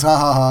responds, ha,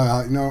 ha, ha,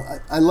 ha.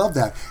 I love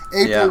that.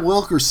 April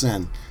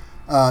Wilkerson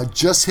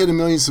just hit 1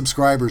 million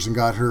subscribers and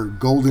got her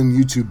golden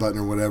YouTube button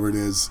or whatever it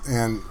is.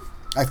 And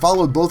I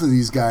followed both of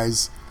these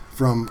guys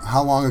from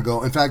how long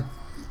ago? In fact,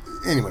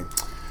 anyway,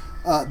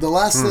 the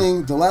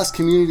last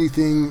community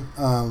thing,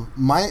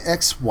 my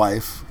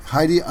ex-wife,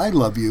 Heidi, I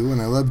love you,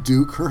 and I love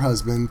Duke, her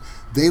husband.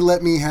 They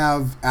let me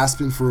have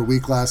Aspen for a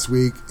week last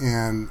week,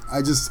 and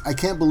I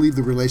can't believe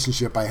the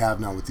relationship I have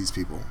now with these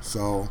people.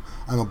 So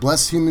I'm a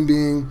blessed human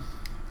being,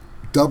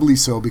 doubly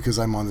so because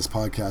I'm on this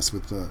podcast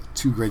with the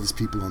two greatest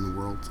people in the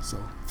world.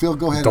 So Phil,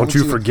 go ahead. Don't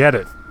you forget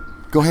it.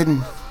 Go ahead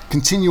and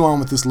continue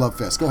on with this love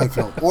fest. Go ahead,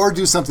 Phil, or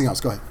do something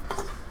else. Go ahead.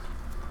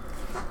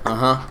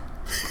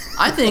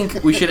 I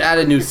think we should add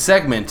a new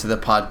segment to the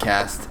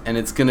podcast, and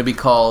it's going to be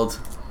called...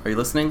 Are you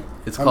listening?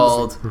 It's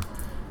called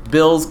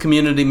Bill's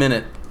Community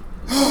Minute.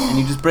 And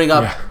you just bring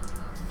up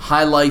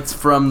highlights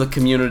from the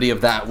community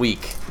of that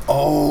week.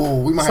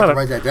 Oh, we might have to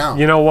write that down.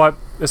 You know what?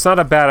 It's not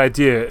a bad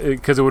idea,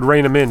 because it would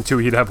rein him in, too.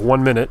 He'd have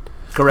 1 minute.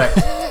 Correct.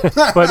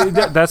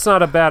 But that's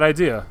not a bad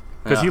idea,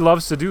 because he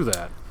loves to do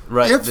that.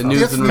 Right. If the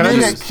news and minute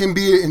reviews. can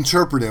be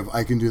interpretive,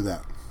 I can do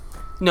that.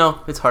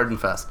 No, it's hard and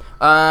fast.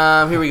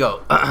 Here we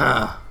go.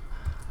 I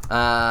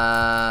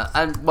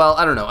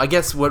don't know. I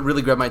guess what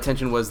really grabbed my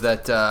attention was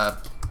that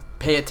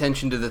pay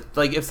attention to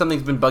if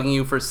something's been bugging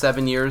you for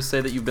 7 years,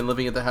 say that you've been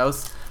living at the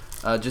house,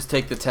 just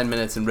take the 10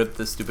 minutes and rip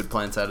the stupid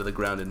plants out of the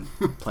ground and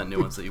plant new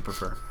ones that you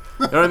prefer.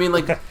 You know what I mean?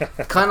 Like,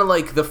 kind of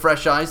like the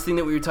fresh eyes thing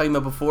that we were talking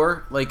about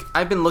before. Like,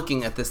 I've been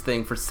looking at this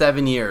thing for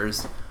 7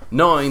 years,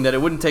 knowing that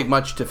it wouldn't take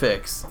much to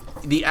fix.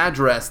 The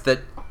address that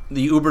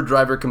the Uber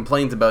driver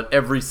complains about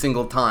every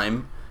single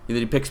time that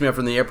he picks me up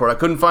from the airport, I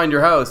couldn't find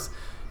your house.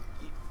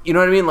 You know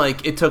what I mean?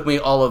 Like, it took me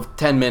all of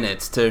 10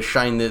 minutes to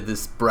shine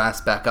this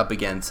brass back up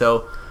again.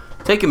 So,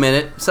 take a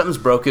minute. Something's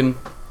broken.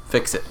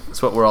 Fix it.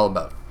 That's what we're all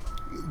about.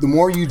 The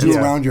more you do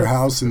around your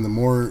house and the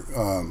more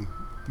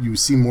you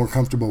seem more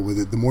comfortable with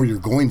it, the more you're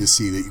going to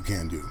see that you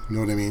can do. You know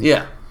what I mean?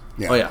 Yeah.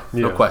 Oh, yeah.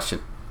 No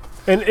question.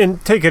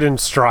 And take it in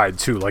stride,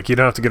 too. Like, you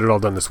don't have to get it all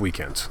done this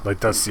weekend. Like,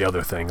 that's the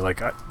other thing.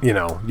 Like,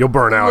 you'll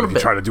burn out if you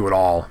try to do it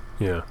all.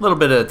 Yeah. A little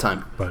bit at a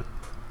time. But,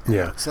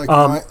 yeah. It's like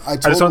I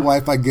told my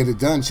wife I'd get it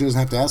done. She doesn't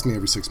have to ask me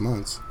every 6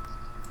 months.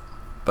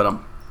 But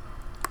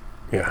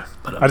yeah.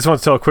 I just want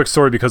to tell a quick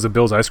story because of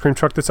Bill's ice cream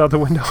truck that's out the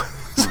window.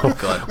 So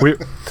God.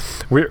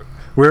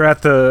 We're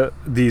at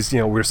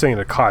we're staying in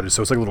a cottage,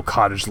 so it's like a little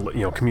cottage,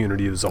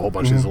 community. There's a whole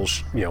bunch of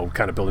these little,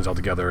 kind of buildings all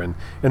together, and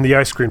the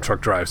ice cream truck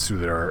drives through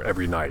there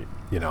every night,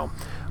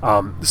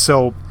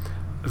 So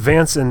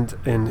Vance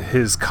and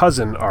his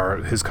cousin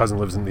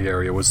lives in the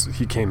area.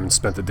 He came and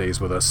spent the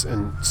days with us,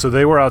 and so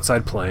they were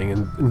outside playing,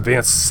 and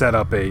Vance set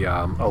up a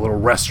little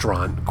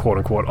restaurant, quote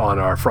unquote, on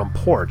our front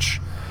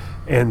porch.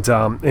 And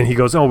he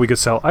goes, oh, we could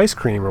sell ice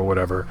cream or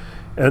whatever.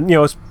 And,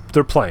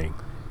 they're playing.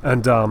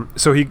 And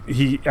so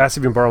he asked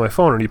if he can borrow my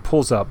phone, and he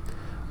pulls up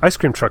ice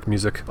cream truck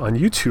music on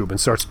YouTube and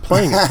starts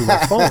playing it through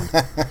my phone.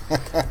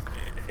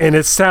 And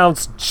it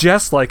sounds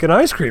just like an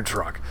ice cream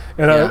truck.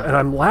 And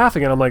I'm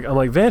laughing, and I'm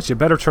like, Vance, you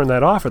better turn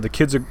that off, or the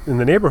kids in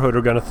the neighborhood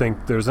are going to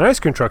think there's an ice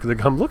cream truck, and they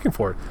come looking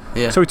for it.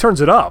 Yeah. So he turns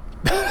it up.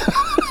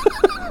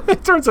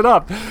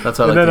 That's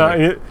how I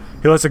like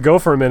he lets it go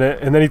for a minute,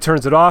 and then he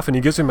turns it off, and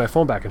he gives me my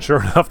phone back, and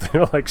sure enough,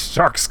 they're like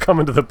sharks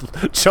coming to the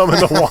chum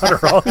in the water.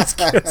 All these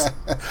kids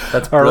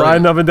are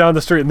riding up and down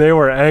the street, and they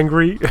were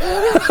angry.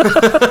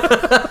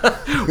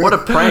 What a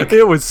prank.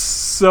 It was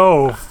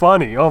so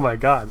funny. Oh, my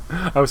God.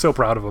 I was so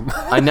proud of him.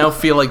 I now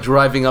feel like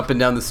driving up and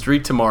down the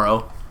street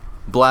tomorrow,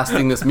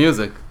 blasting this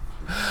music.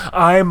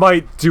 I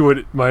might do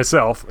it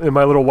myself in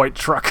my little white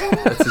truck.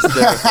 That's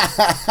hysterical.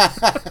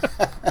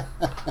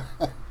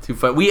 Too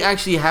fun. We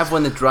actually have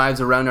one that drives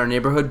around our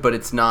neighborhood, but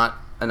it's not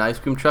an ice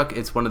cream truck.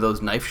 It's one of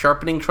those knife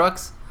sharpening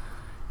trucks,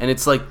 and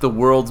it's like the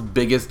world's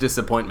biggest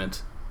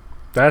disappointment.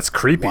 That's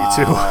creepy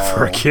too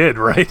for a kid,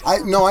 right?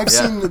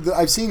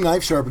 I've seen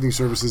knife sharpening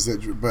services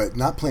but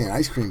not playing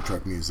ice cream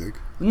truck music.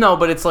 No,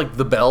 but it's like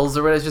the bells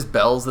or whatever. It's just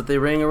bells that they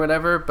ring or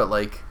whatever. But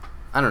like,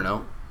 I don't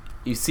know.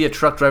 You see a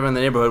truck driving in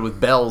the neighborhood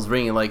with bells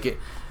ringing, like it.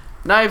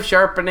 knife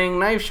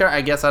sharpening,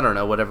 I guess, I don't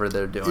know, whatever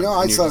they're doing. You know,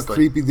 I And you're saw just like,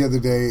 creepy the other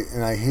day,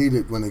 and I hate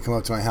it when they come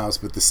up to my house,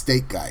 but the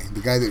steak guy,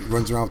 the guy that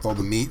runs around with all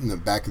the meat in the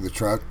back of the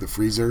truck, the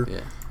freezer, Yeah.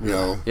 you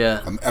know,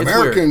 Yeah. It's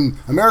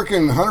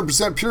American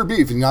 100% pure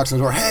beef, and he knocks on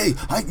the door, hey,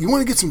 you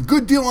want to get some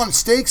good deal on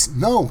steaks?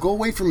 No, go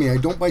away from me. I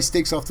don't buy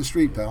steaks off the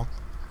street, pal.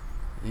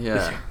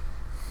 Yeah.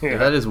 Yeah,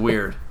 that is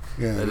weird.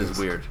 Yeah, That it is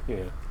weird.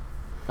 Yeah.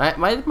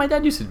 My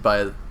dad used to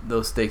buy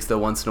those steaks, though,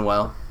 once in a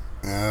while.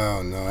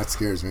 Oh, no, that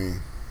scares me.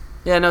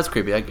 Yeah, no, it's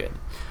creepy. I get it.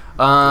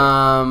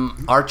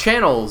 Our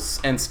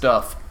channels and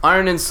stuff.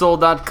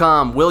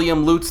 IronandSoul.com,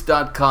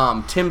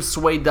 WilliamLutz.com,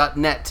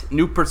 TimSway.net,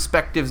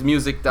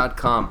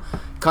 NewPerspectivesMusic.com.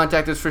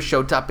 Contact us for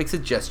show topic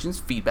suggestions,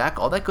 feedback,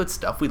 all that good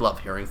stuff. We love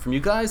hearing from you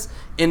guys.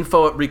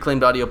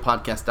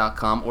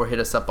 info@ReclaimedAudioPodcast.com or hit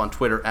us up on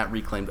Twitter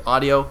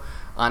 @ReclaimedAudio.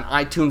 On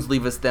iTunes,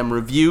 leave us them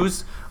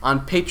reviews. On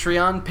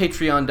Patreon,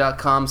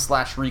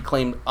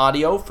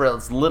 patreon.com/ReclaimedAudio. For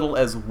as little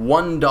as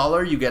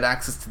 $1, you get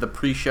access to the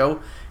pre-show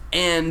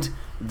and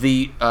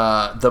the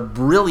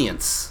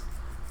brilliance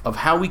of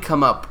how we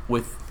come up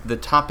with the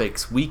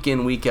topics week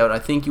in, week out. I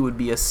think you would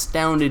be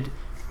astounded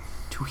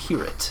to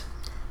hear it.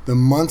 The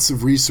months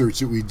of research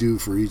that we do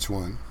for each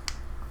one.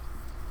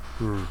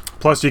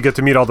 Plus, you get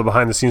to meet all the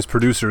behind-the-scenes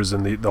producers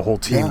and the whole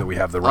team that we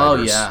have, the Oh,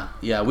 writers.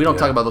 yeah. We don't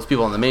talk about those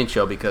people on the main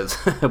show because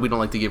we don't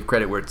like to give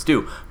credit where it's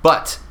due.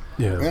 But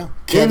Yeah.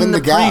 Kevin in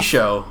the Gaff.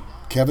 pre-show...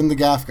 Kevin the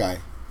Gaff guy.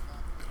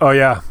 Oh,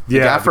 yeah.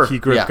 Yeah, gaffer. the key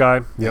grip Yeah.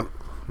 guy. Yep.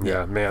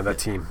 Yeah, man, that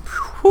team.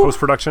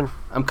 Post-production.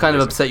 I'm kind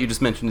of upset you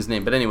just mentioned his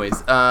name. But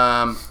anyways,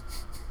 that's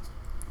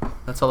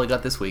all I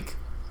got this week.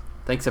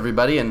 Thanks,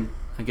 everybody, and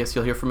I guess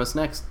you'll hear from us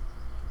next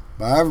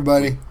Bye,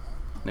 everybody. week.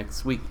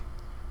 Next week.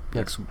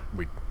 Yeah.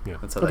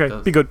 That's how that okay,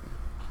 goes. be good.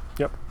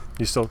 Yep.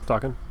 You still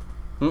talking?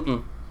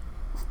 Mm-mm.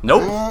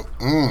 Nope.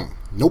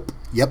 Nope.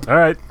 Yep. All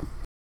right.